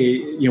decided,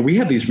 hey, we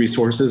have these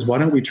resources. Why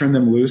don't we turn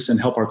them loose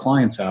and help our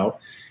clients out?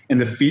 And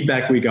the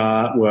feedback we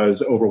got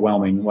was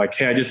overwhelming. Like,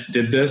 hey, I just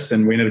did this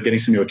and we ended up getting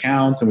some new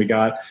accounts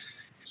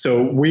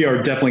so we are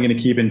definitely going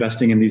to keep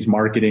investing in these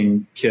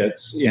marketing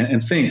kits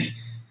and think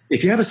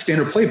if you have a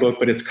standard playbook,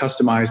 but it's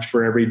customized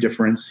for every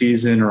different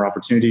season or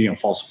opportunity,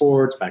 fall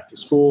sports, back to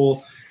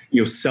school,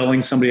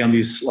 selling somebody on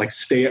these like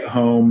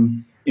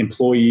stay-at-home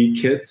employee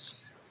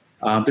kits,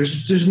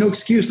 there's no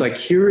excuse. Like,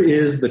 here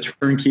is the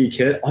turnkey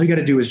kit. All you got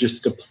to do is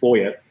just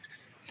deploy it.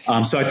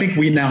 So I think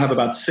we now have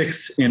about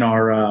 6 in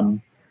our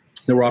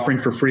that we're offering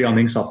for free on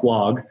the Inksoft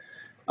blog.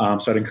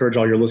 So I'd encourage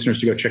all your listeners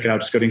to go check it out.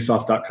 Just go to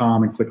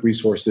inksoft.com and click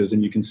resources,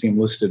 and you can see them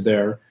listed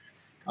there.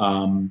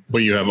 But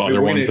you have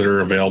other ones that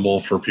are available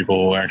for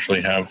people who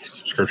actually have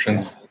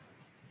subscriptions?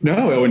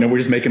 No, we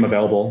just make them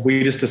available.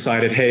 We just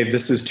decided, hey,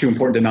 this is too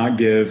important to not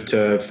give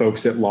to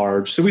folks at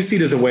large. So we see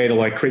it as a way to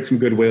like create some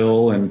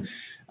goodwill and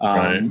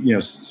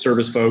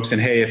service folks.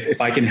 And hey,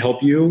 if I can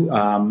help you,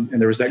 and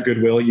there was that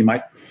goodwill, you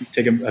might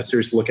take a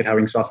serious look at how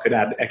Inksoft could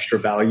add extra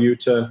value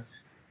to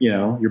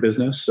your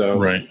business.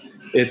 So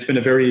it's been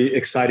a very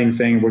exciting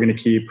thing. We're going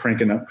to keep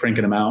cranking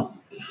them out.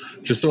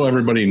 Just so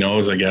everybody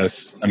knows, I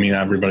guess, I mean,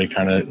 everybody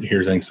kind of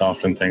hears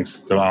Inksoft and thinks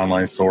the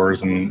online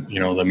stores and,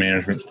 the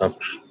management stuff.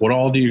 What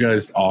all do you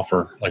guys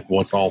offer? Like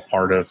what's all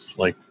part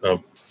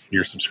of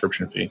your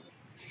subscription fee?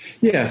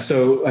 Yeah.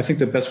 So I think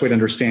the best way to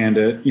understand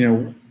it,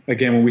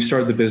 again, when we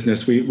started the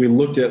business, we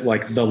looked at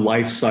like the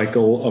life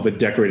cycle of a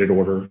decorated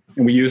order,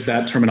 and we use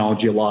that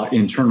terminology a lot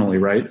internally,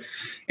 right?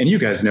 And you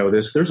guys know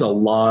this, there's a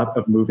lot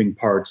of moving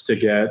parts to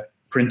get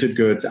printed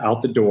goods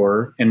out the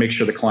door and make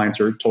sure the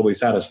clients are totally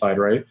satisfied,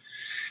 right?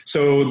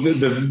 So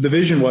the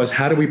vision was,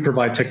 how do we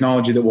provide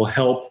technology that will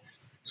help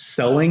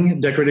selling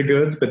decorated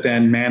goods, but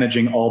then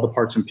managing all the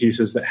parts and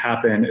pieces that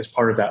happen as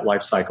part of that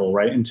life cycle,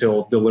 right,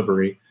 until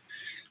delivery.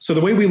 So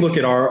the way we look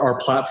at our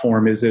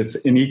platform is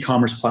it's an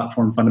e-commerce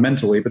platform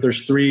fundamentally, but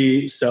there's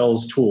 3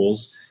 sales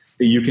tools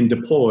that you can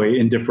deploy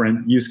in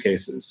different use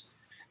cases.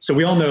 So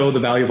we all know the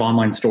value of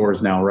online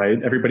stores now,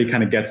 right? Everybody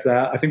kind of gets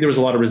that. I think there was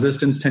a lot of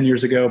resistance 10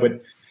 years ago,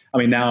 but I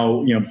mean,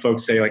 now,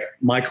 folks say like,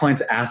 my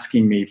client's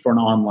asking me for an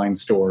online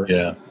store.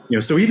 Yeah.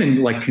 So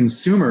even like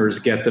consumers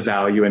get the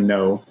value and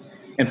know.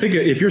 And think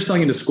if you're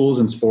selling into schools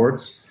and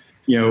sports,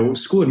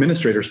 school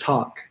administrators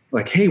talk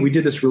like, hey, we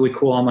did this really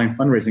cool online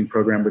fundraising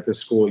program with this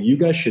school. You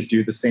guys should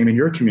do the same in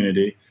your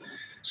community.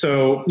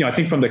 So, I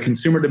think from the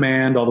consumer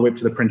demand all the way up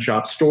to the print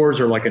shop, stores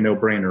are like a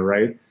no-brainer,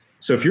 right?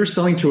 So if you're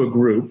selling to a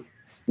group,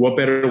 what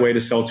better way to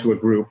sell to a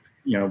group,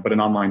 but an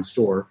online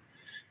store?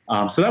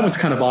 So that one's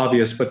kind of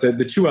obvious, but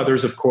the 2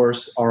 others, of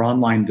course, are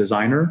Online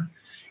Designer,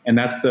 and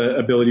that's the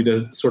ability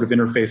to sort of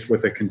interface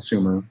with a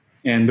consumer.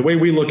 And the way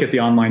we look at the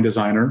Online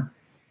Designer,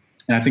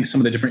 and I think some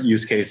of the different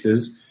use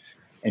cases,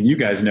 and you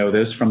guys know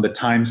this from the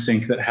time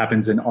sync that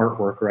happens in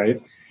artwork,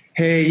 right?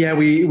 Hey, yeah,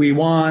 we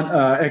want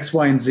X,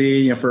 Y, and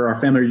Z for our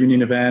family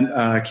reunion event.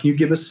 Can you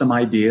give us some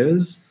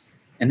ideas?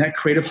 And that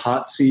creative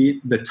hot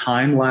seat, the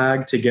time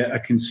lag to get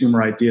a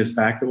consumer ideas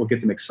back that will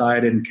get them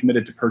excited and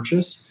committed to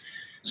purchase.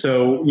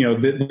 So,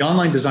 the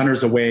Online Designer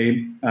is a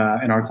way,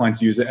 and our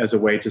clients use it as a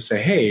way to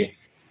say, hey,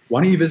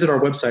 why don't you visit our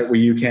website where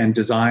you can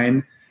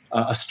design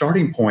a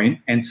starting point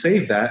and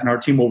save that, and our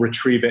team will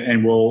retrieve it,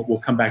 and we'll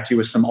come back to you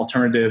with some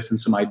alternatives and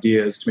some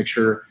ideas to make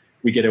sure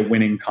we get a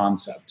winning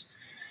concept.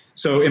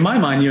 So in my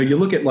mind, you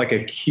look at like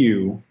a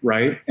queue,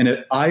 right?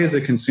 And I, as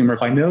a consumer,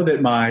 if I know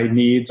that my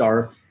needs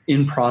are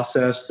in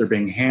process, they're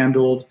being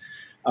handled,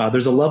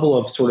 there's a level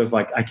of sort of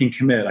like, I can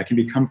commit, I can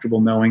be comfortable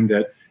knowing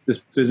that this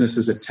business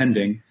is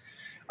attending.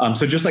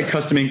 So just like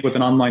Custom Ink with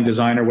an Online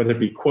Designer, whether it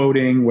be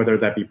quoting, whether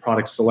that be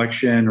product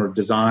selection or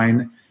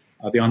design,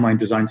 the Online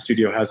Design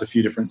Studio has a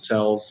few different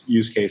sales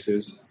use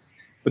cases.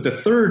 But the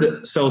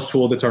third sales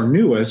tool that's our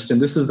newest,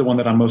 and this is the one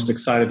that I'm most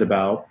excited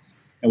about,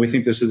 and we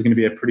think this is going to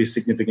be a pretty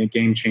significant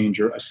game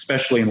changer,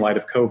 especially in light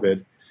of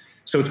COVID.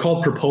 So it's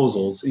called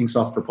Proposals,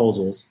 Inksoft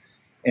Proposals.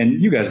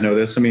 And you guys know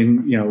this. I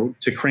mean,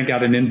 to crank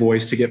out an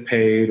invoice to get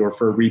paid or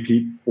for a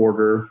repeat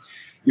order,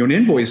 an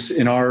invoice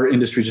in our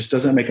industry just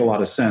doesn't make a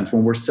lot of sense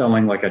when we're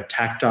selling like a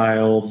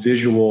tactile,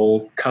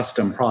 visual,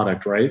 custom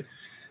product, right?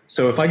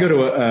 So if I go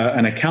to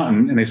an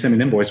accountant and they send me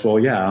an invoice, well,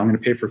 yeah, I'm going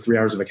to pay for 3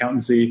 hours of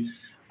accountancy.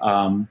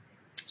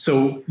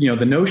 So,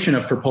 the notion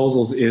of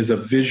proposals is a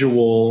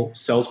visual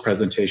sales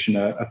presentation,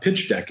 a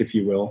pitch deck, if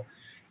you will.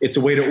 It's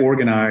a way to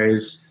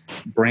organize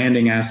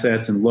branding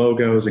assets and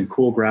logos and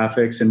cool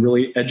graphics and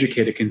really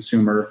educate a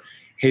consumer.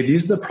 Hey,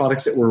 these are the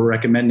products that we're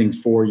recommending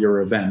for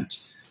your event.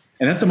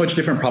 And that's a much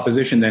different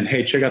proposition than,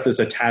 hey, check out this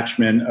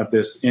attachment of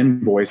this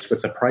invoice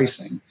with the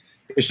pricing.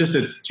 It's just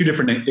 2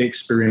 different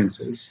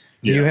experiences.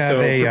 Do you have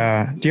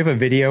a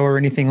video or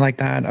anything like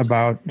that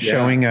about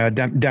showing,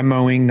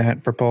 demoing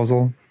that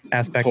proposal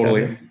aspect of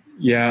it?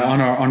 Yeah,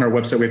 on our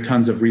website, we have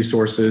tons of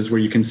resources where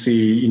you can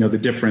see, the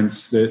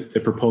difference that the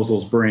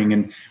proposals bring.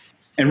 And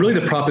really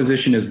the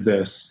proposition is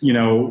this,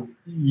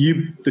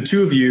 the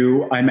 2 of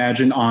you, I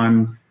imagine,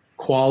 on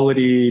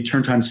quality,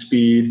 turn time,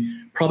 speed,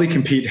 probably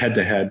compete head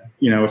to head.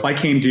 If I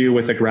came to you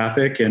with a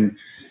graphic and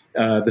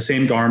the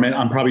same garment,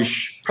 I'm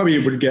probably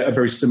would get a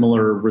very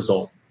similar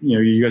result.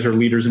 You guys are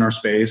leaders in our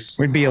space.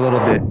 We'd be a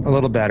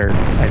little better,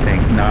 I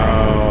think.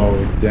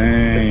 No,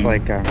 dang. It's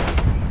like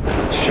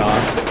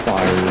shots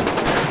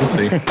fired. We'll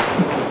see.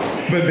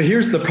 But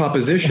here's the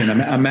proposition.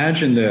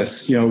 Imagine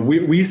this.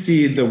 We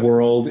see the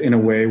world in a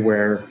way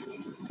where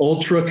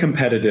ultra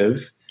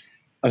competitive,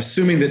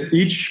 assuming that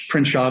each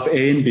print shop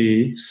A and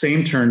B,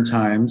 same turn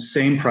times,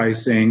 same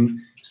pricing,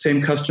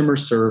 same customer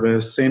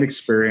service, same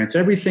experience,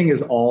 everything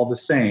is all the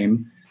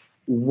same.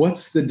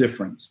 What's the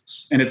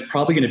difference? And it's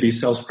probably going to be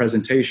sales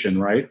presentation,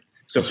 right?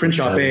 So print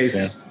shop A,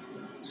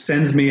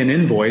 sends me an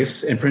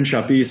invoice, and Print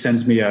Shop B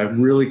sends me a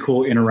really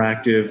cool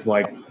interactive,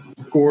 like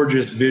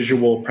gorgeous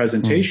visual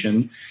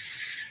presentation,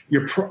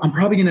 I'm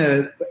probably going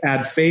to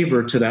add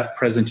favor to that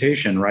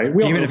presentation, right?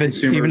 Even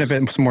if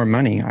it's more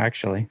money,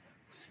 actually.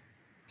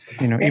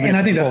 And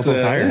I think that's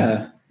higher.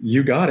 Yeah,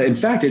 you got it. In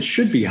fact, it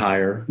should be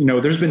higher. There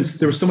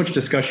was so much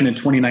discussion in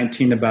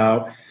 2019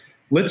 about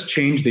let's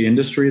change the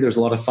industry. There's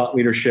a lot of thought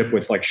leadership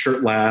with like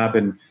Shirt Lab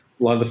and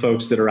a lot of the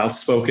folks that are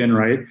outspoken,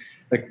 right?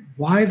 Like,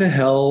 why the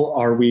hell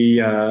are we,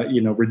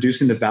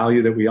 reducing the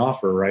value that we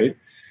offer, right?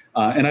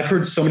 And I've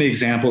heard so many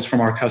examples from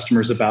our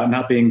customers about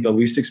not being the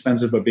least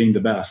expensive, but being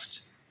the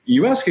best.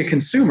 You ask a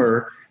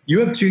consumer, you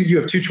have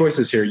two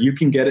choices here. You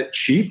can get it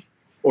cheap,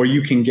 or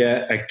you can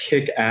get a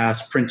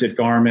kick-ass printed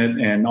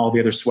garment and all the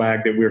other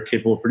swag that we're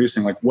capable of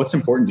producing. Like, what's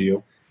important to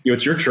you?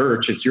 It's your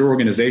church, it's your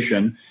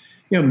organization.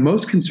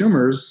 Most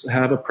consumers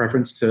have a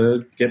preference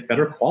to get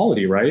better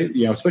quality, right?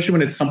 Especially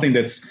when it's something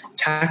that's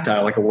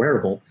tactile, like a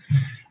wearable.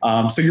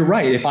 So you're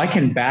right. If I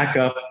can back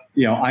up,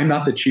 I'm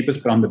not the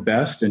cheapest, but I'm the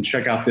best, and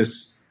check out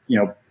this,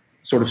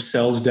 sort of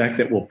sales deck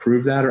that will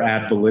prove that or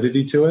add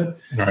validity to it.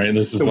 All right.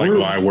 This is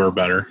why we're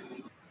better.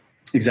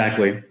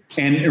 Exactly.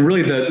 And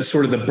really the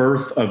sort of the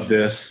birth of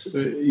this,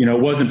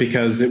 it wasn't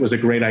because it was a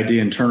great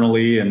idea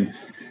internally. And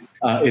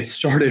it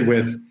started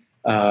with,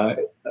 I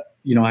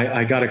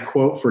got a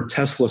quote for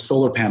Tesla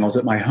solar panels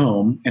at my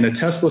home, and a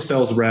Tesla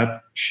sales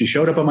rep, she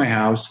showed up at my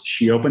house,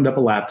 she opened up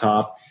a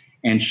laptop,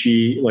 and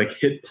she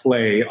hit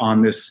play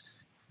on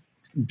this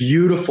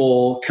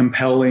beautiful,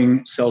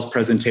 compelling sales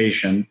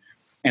presentation.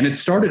 And it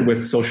started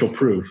with social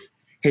proof.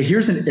 Hey,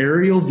 here's an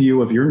aerial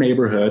view of your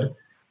neighborhood,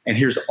 and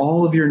here's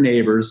all of your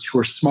neighbors who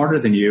are smarter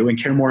than you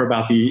and care more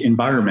about the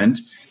environment.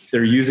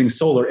 They're using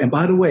solar. And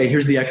by the way,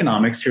 here's the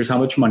economics. Here's how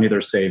much money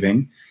they're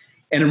saving.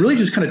 And it really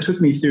just kind of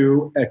took me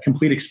through a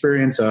complete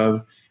experience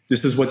of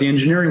this is what the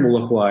engineering will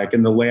look like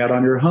and the layout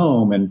on your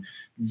home. And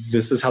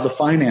this is how the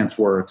finance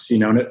works,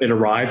 and it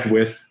arrived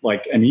with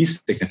like an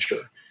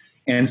e-signature.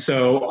 And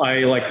so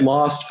I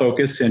lost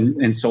focus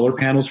in solar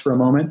panels for a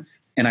moment.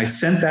 And I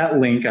sent that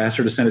link. I asked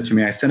her to send it to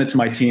me. I sent it to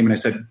my team and I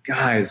said,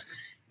 guys,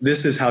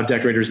 this is how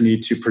decorators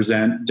need to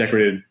present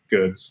decorated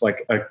goods,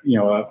 like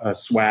a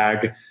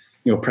swag,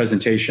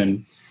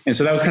 presentation. And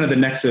so that was kind of the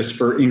nexus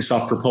for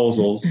Inksoft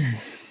Proposals.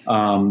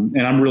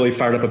 And I'm really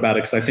fired up about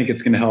it because I think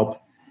it's going to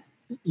help,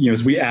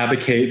 as we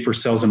advocate for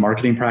sales and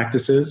marketing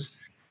practices.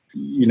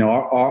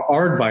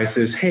 Our advice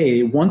is,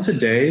 hey, once a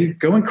day,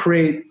 go and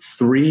create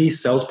 3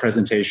 sales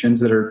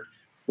presentations that are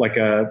like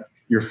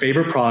your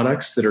favorite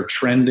products that are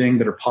trending,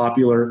 that are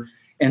popular,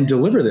 and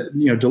deliver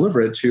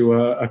it to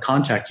a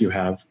contact you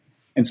have.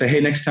 And say, hey,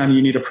 next time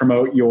you need to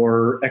promote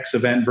your X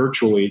event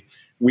virtually,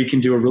 we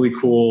can do a really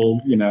cool,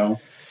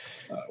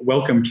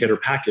 welcome kit or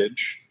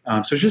package. So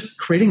it's just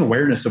creating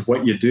awareness of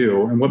what you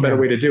do, and what better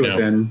way to do it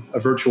than a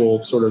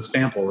virtual sort of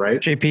sample, right?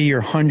 JP,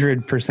 you're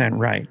 100%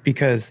 right,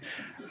 because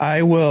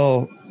I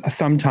will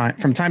from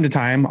time to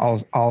time,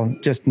 I'll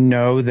just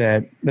know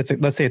that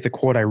let's say it's a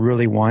quote I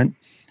really want,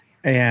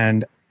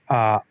 and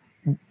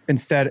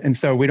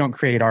so we don't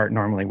create art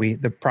normally.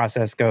 The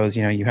process goes,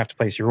 you have to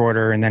place your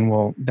order, and then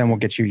we'll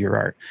get you your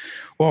art.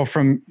 Well,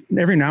 from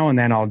every now and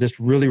then, I'll just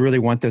really, really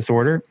want this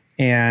order,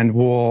 and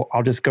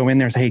I'll just go in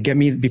there and say,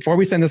 hey, before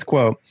we send this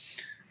quote,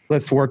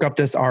 let's work up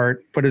this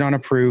art, put it on a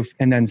proof,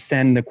 and then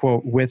send the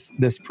quote with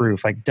this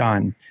proof,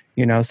 done.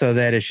 So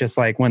that it's just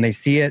when they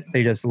see it,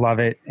 they just love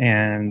it,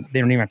 and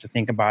they don't even have to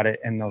think about it,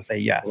 and they'll say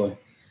yes.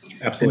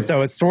 Absolutely. And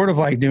so it's sort of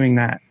like doing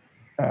that,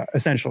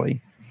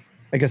 essentially,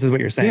 I guess is what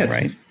you're saying,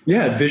 right?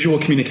 Yeah, visual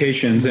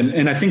communications.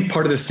 And I think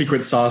part of the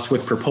secret sauce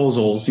with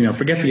proposals,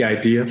 forget the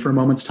idea for a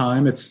moment's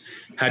time. It's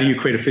how do you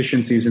create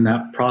efficiencies in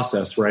that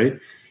process, right?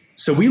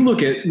 So we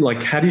look at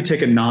how do you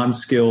take a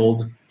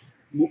non-skilled,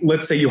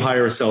 let's say you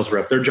hire a sales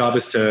rep. Their job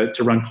is to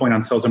run point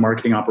on sales and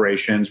marketing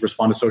operations,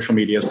 respond to social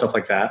media, stuff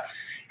like that.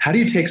 How do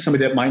you take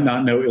somebody that might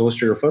not know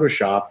Illustrator or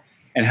Photoshop,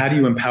 and how do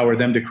you empower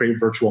them to create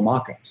virtual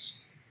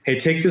mockups? Hey,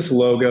 take this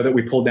logo that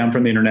we pulled down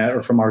from the internet or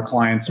from our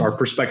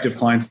prospective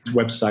clients'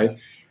 website,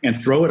 and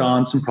throw it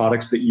on some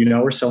products that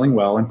are selling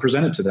well and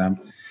present it to them.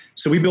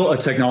 So we built a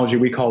technology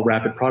we call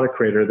Rapid Product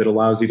Creator that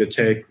allows you to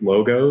take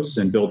logos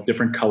and build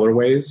different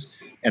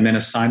colorways and then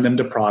assign them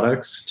to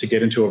products to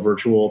get into a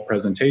virtual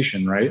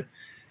presentation, right?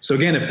 So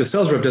again, if the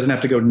sales rep doesn't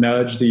have to go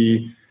nudge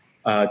the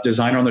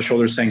designer on the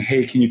shoulder saying,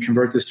 hey, can you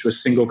convert this to a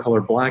single color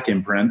black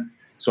imprint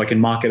so I can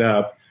mock it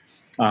up?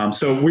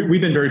 So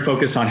we've been very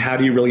focused on how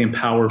do you really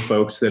empower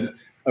folks that,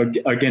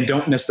 again,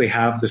 don't necessarily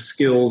have the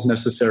skills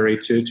necessary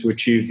to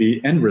achieve the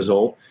end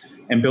result,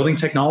 and building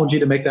technology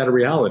to make that a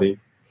reality.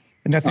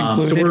 And that's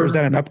included, or is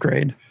that an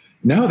upgrade?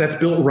 No, that's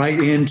built right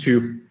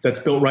into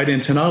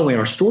not only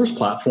our stores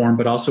platform,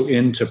 but also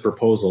into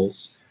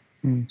proposals.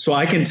 So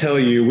I can tell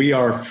you, we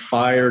are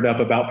fired up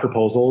about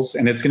proposals,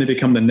 and it's going to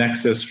become the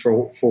nexus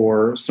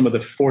for some of the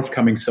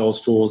forthcoming sales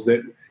tools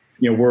that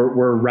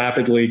we're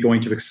rapidly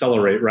going to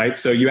accelerate, right?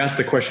 So you asked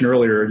the question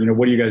earlier,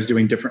 what are you guys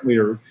doing differently,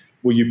 or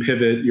will you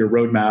pivot your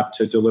roadmap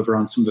to deliver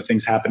on some of the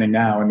things happening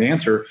now? And the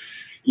answer,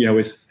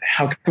 is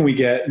how can we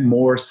get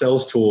more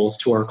sales tools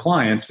to our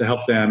clients to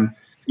help them,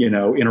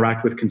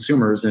 interact with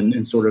consumers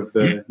in sort of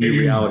the new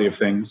reality of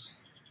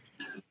things.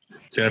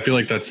 See, I feel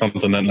like that's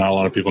something that not a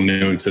lot of people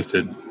knew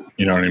existed.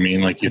 You know what I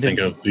mean? Like you think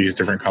of these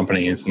different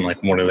companies and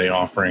like, what are they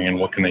offering and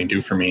what can they do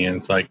for me? And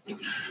it's like,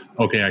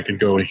 okay, I could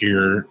go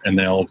here and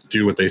they'll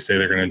do what they say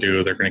they're going to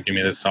do. They're going to give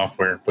me this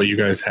software, but you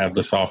guys have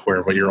the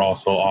software, but you're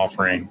also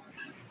offering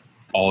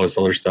all this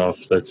other stuff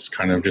that's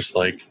kind of just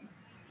like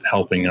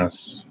helping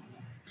us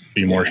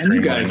be more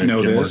streamlined. And you guys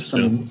know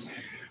this.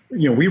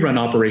 We run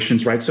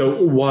operations, right?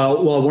 So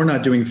while we're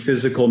not doing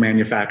physical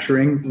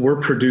manufacturing, we're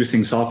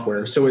producing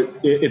software. So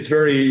it's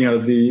very,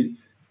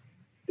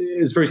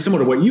 it's very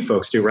similar to what you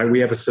folks do, right? We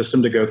have a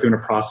system to go through in a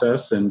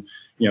process, and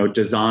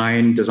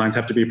designs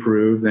have to be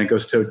approved, then it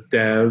goes to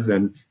dev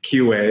and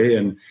QA,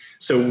 and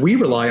so we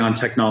rely on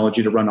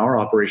technology to run our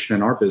operation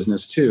and our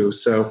business too.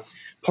 So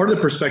part of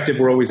the perspective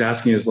we're always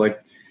asking is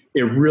like,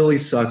 it really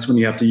sucks when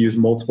you have to use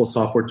multiple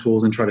software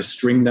tools and try to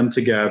string them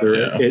together.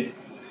 Yeah.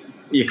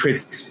 It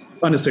creates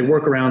unnecessary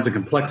workarounds and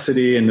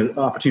complexity and the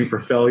opportunity for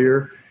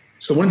failure.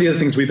 So one of the other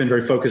things we've been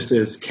very focused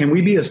is, can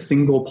we be a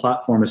single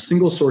platform, a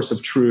single source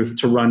of truth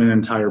to run an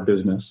entire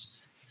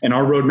business? And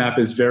our roadmap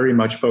is very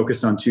much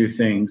focused on two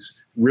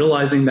things: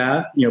 realizing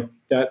that,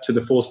 that to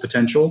the fullest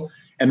potential,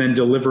 and then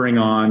delivering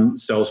on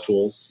sales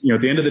tools.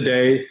 At the end of the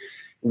day,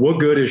 what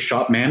good is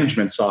shop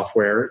management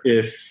software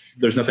if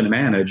there's nothing to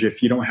manage,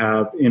 if you don't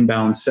have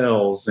inbound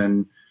sales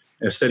and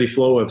a steady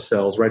flow of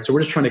sales, right? So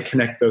we're just trying to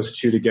connect those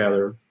two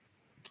together.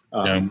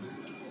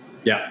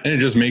 Yeah. And it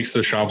just makes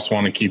the shops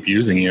want to keep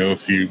using you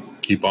if you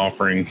keep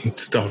offering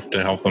stuff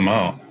to help them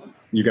out.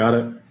 You got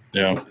it.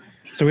 Yeah.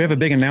 So we have a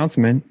big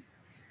announcement.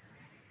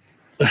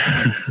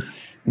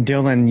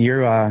 Dylan,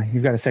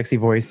 you've got a sexy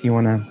voice. You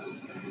wanna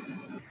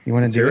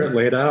do it?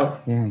 Lay it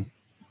out. Yeah.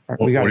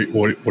 What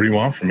do you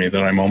want from me?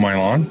 That I mow my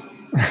lawn?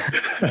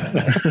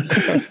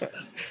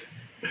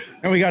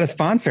 And we got a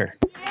sponsor.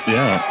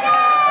 Yeah.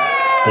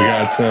 We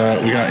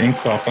got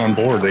Inksoft on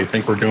board. They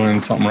think we're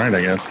doing something right,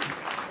 I guess.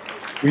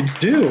 We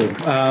do.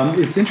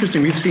 It's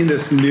interesting. We've seen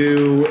this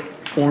new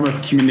form of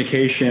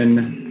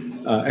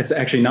communication. It's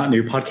actually not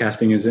new.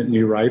 Podcasting isn't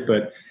new, right?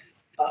 But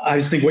I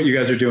just think what you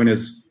guys are doing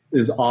is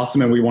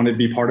awesome, and we wanted to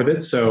be part of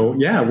it. So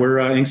yeah,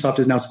 Inksoft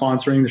is now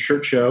sponsoring the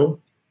Shirt Show,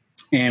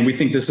 and we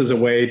think this is a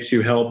way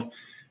to help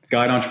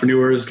guide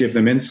entrepreneurs, give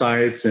them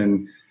insights,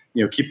 and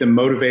keep them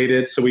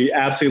motivated. So we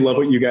absolutely love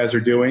what you guys are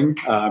doing.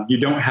 You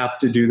don't have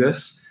to do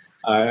this.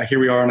 Here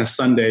we are on a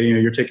Sunday,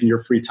 you're taking your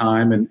free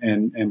time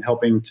and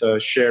helping to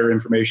share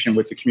information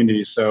with the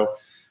community. So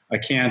I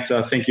can't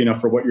thank you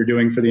enough for what you're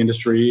doing for the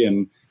industry.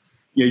 And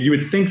you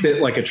would think that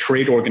like a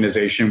trade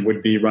organization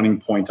would be running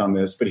point on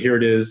this, but here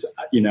it is,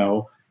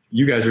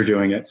 you guys are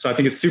doing it. So I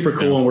think it's super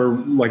cool, and we're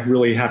like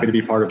really happy to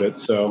be part of it.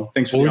 So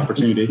thanks for the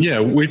opportunity.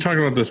 Yeah, we talked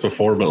about this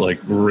before, but like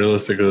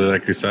realistically,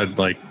 like you said,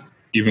 like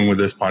even with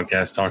this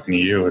podcast talking to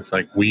you, it's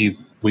like we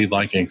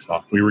like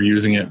Inksoft. We were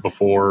using it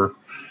before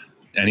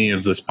any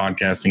of this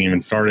podcasting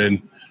even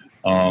started.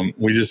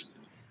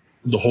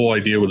 The whole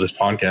idea with this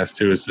podcast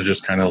too is to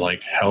just kind of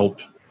like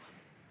help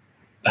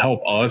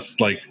us,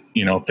 like,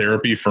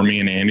 therapy for me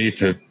and Andy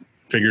to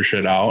figure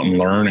shit out and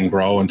learn and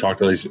grow and talk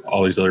to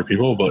all these other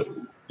people. But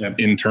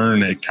in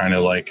turn, it kind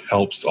of like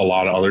helps a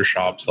lot of other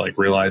shops like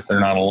realize they're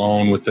not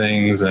alone with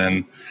things,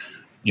 and,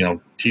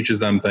 teaches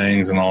them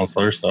things and all this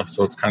other stuff.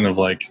 So it's kind of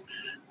like,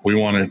 we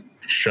want to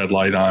shed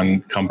light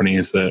on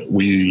companies that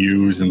we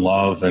use and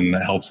love, and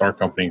it helps our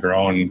company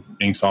grow. And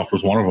Inksoft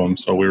was one of them.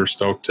 So we were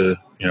stoked to,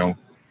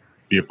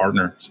 be a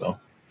partner. So.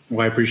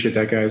 Well, I appreciate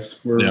that,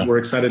 guys. We're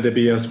excited to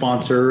be a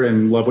sponsor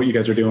and love what you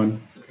guys are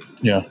doing.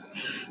 Yeah.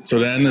 So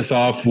to end this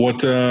off, what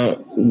do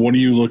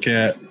you look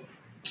at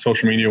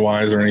social media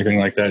wise or anything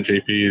like that,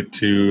 JP,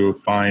 to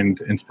find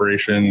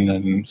inspiration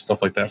and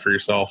stuff like that for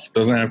yourself?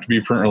 Doesn't have to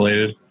be print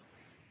related.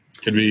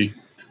 Could be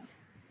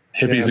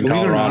hippies in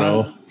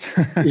Colorado.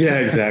 Yeah,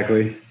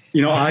 exactly.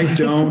 I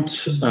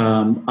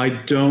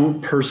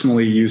don't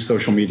personally use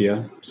social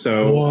media.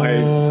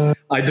 So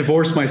I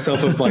divorced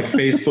myself of like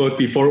Facebook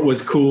before it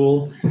was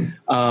cool.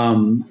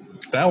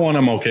 That one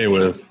I'm okay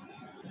with.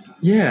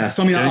 Yeah.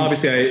 So,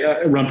 obviously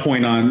I run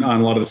point on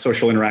a lot of the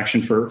social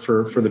interaction for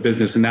the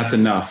business, and that's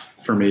enough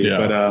for me.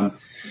 Yeah.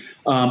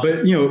 But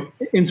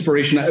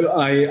inspiration,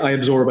 I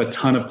absorb a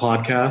ton of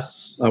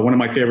podcasts. One of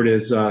my favorite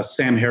is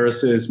Sam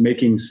Harris's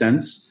Making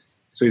Sense.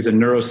 So he's a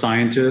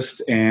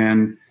neuroscientist,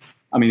 and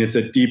it's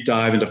a deep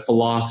dive into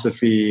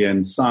philosophy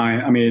and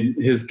science.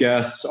 His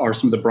guests are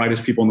some of the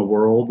brightest people in the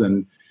world,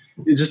 and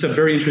it's just a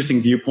very interesting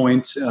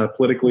viewpoint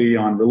politically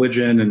on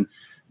religion, and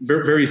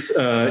very,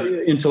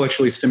 very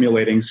intellectually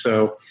stimulating.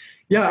 So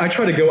yeah, I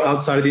try to go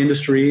outside of the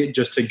industry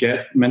just to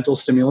get mental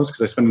stimulus,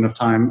 because I spend enough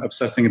time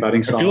obsessing about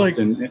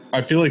Inksoft.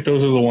 I feel like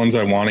those are the ones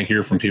I want to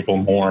hear from people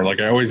more.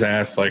 Like I always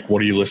ask, like,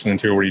 what are you listening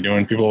to? What are you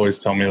doing? People always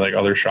tell me like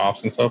other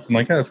shops and stuff. I'm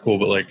like, yeah, that's cool.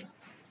 But like,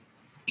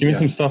 give me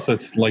some stuff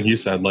that's, like you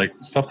said, like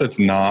stuff that's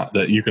not,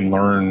 that you can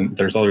learn.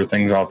 There's other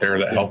things out there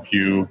that help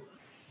you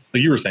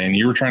like you were saying,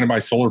 you were trying to buy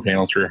solar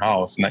panels for your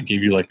house, and that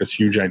gave you like this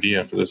huge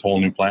idea for this whole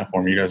new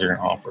platform you guys are going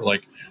to offer.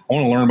 Like, I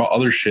want to learn about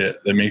other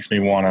shit that makes me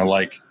want to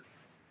like,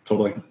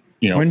 Totally.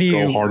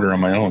 Go harder on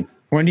my own.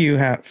 When do you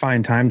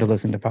find time to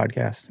listen to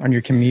podcasts? On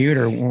your commute,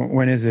 or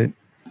when is it?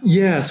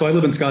 Yeah, so I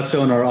live in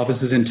Scottsdale and our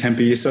office is in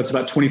Tempe, so it's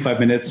about 25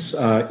 minutes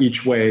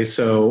each way.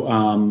 So,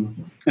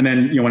 and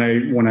then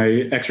when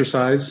I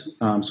exercise,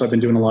 so I've been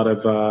doing a lot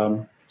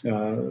of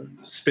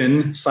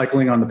spin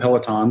cycling on the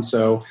Peloton.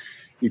 So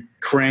you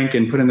crank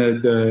and put in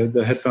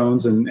the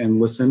headphones and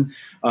listen.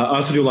 I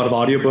also do a lot of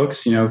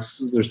audiobooks.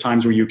 There's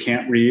times where you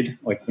can't read,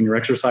 like when you're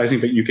exercising,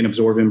 but you can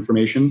absorb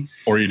information.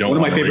 Or you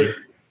don't.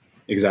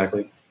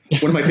 Exactly.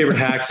 One of my favorite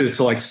hacks is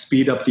to like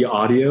speed up the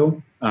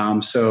audio.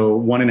 So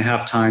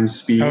 1.5 times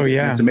speed. Oh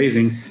yeah, it's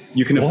amazing.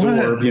 You can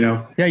absorb.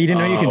 Yeah, you didn't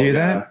know you could do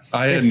that.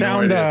 I had they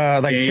sound no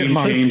idea. Like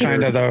chipmunks,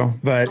 kind of though,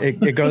 but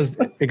it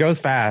goes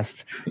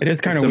fast. It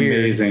is kind of weird.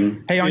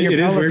 Amazing. Hey, on your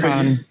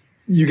Peloton,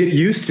 you get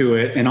used to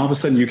it, and all of a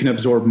sudden you can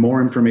absorb more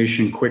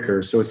information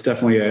quicker. So it's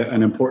definitely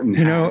an important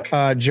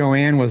hack.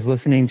 Joanne was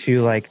listening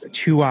to like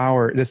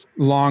this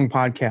long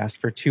podcast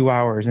for 2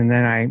 hours, and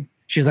then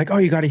she's like, "Oh,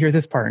 you got to hear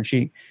this part," and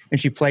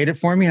she played it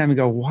for me, and I'm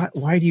go, "What?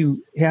 Why do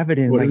you have it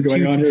in what is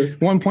going on here?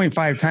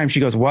 1.5 times?" She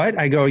goes, "What?"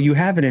 I go, "You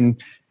have it in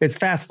it's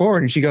fast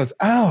forward," and she goes,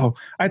 "Oh,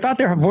 I thought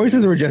their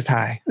voices were just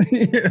high."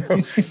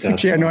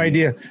 She had no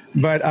idea.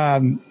 But how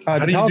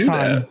do you do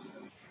that?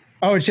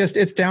 Oh,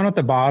 it's down at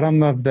the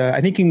bottom of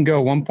I think you can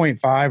go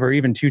 1.5 or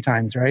even 2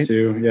 times, right?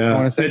 2,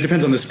 yeah. It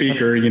depends on the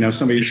speaker.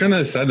 Somebody. You shouldn't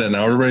have said that.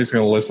 Now everybody's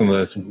going to listen to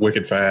this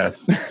wicked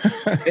fast.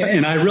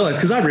 And I realized,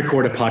 because I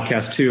record a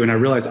podcast too, and I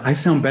realized I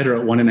sound better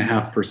at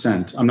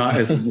 1.5%. I'm not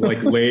as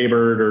like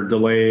labored or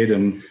delayed,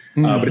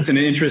 but it's an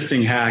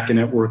interesting hack, and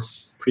it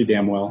works pretty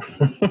damn well.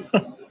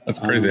 That's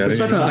crazy.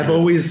 I've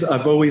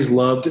always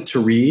loved to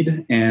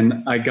read, and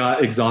I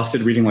got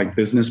exhausted reading like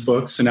business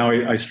books. So now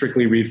I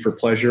strictly read for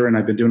pleasure, and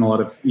I've been doing a lot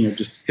of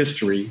just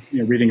history,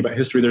 reading about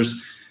history.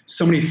 There's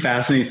so many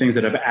fascinating things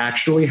that have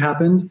actually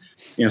happened,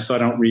 so I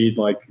don't read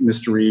like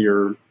mystery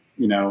or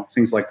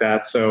things like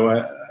that. So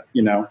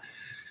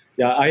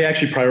I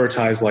actually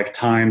prioritize like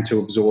time to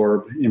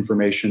absorb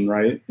information,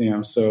 right?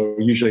 So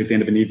usually at the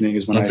end of an evening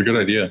is when that's a good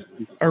idea.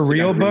 A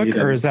real book,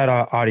 or is that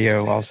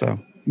audio also?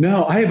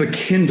 No, I have a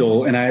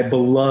Kindle, and I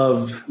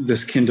love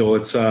this Kindle.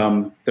 It's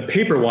the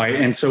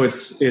Paperwhite, and so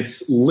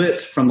it's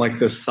lit from like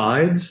the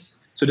sides,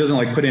 so it doesn't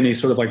like put any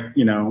sort of like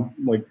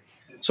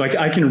so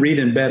I can read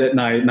in bed at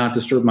night, not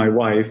disturb my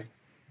wife.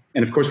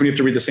 And of course, when you have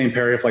to read the same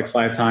paragraph like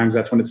 5 times,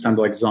 that's when it's time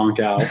to like zonk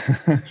out.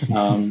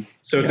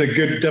 So it's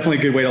definitely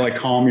a good way to like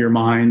calm your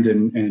mind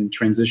and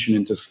transition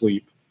into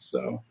sleep.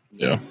 So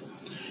yeah.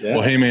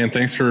 Well, hey man,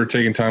 thanks for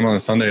taking time on a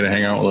Sunday to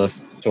hang out with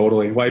us.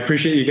 Totally. Well, I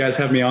appreciate you guys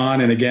having me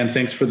on. And again,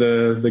 thanks for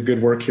the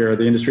good work here.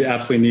 The industry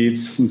absolutely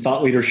needs some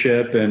thought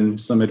leadership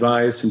and some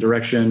advice and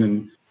direction.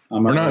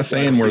 And we're not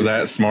saying we're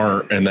that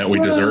smart and that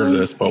we deserve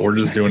this, but we're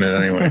just doing it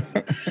anyway.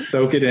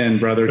 Soak it in,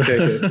 brother.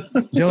 Take it.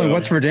 Dylan,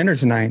 what's for dinner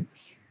tonight?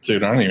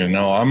 Dude, I don't even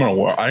know.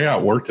 I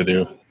got work to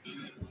do.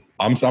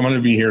 I'm going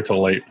to be here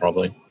till late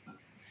probably.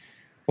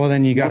 Well,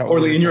 then you got to.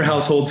 Orly, in your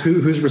household,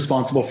 who's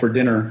responsible for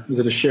dinner? Is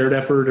it a shared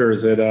effort, or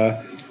is it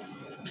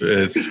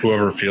It's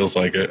whoever feels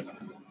like it.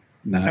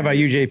 Nice. How about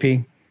you,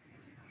 JP?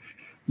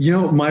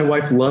 My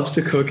wife loves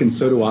to cook, and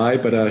so do I.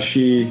 But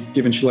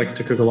given she likes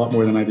to cook a lot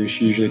more than I do,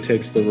 she usually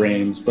takes the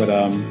reins. But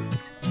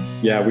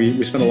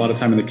we spend a lot of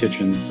time in the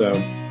kitchen, so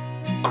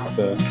it's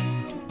a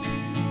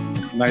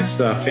nice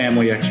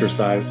family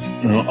exercise.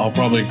 I'll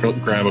probably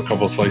grab a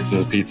couple slices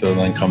of pizza and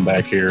then come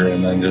back here,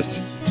 and then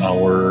just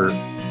we're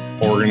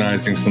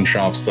organizing some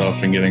shop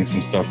stuff and getting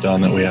some stuff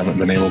done that we haven't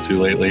been able to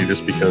lately,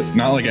 just because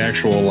not like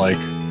actual like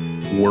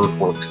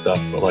work stuff,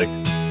 but like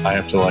I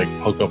have to like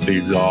hook up the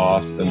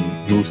exhaust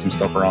and move some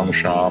stuff around the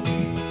shop.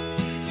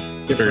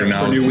 And figured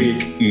now, new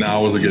week.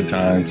 Now was a good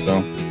time. So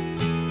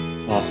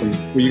awesome.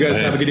 Well, you guys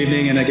have a good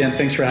evening, and again,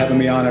 thanks for having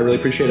me on. I really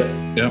appreciate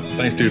it. Yep.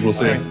 Thanks, dude. We'll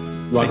see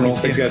you. Rock and roll.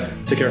 Thanks, guys.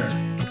 Take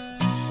care.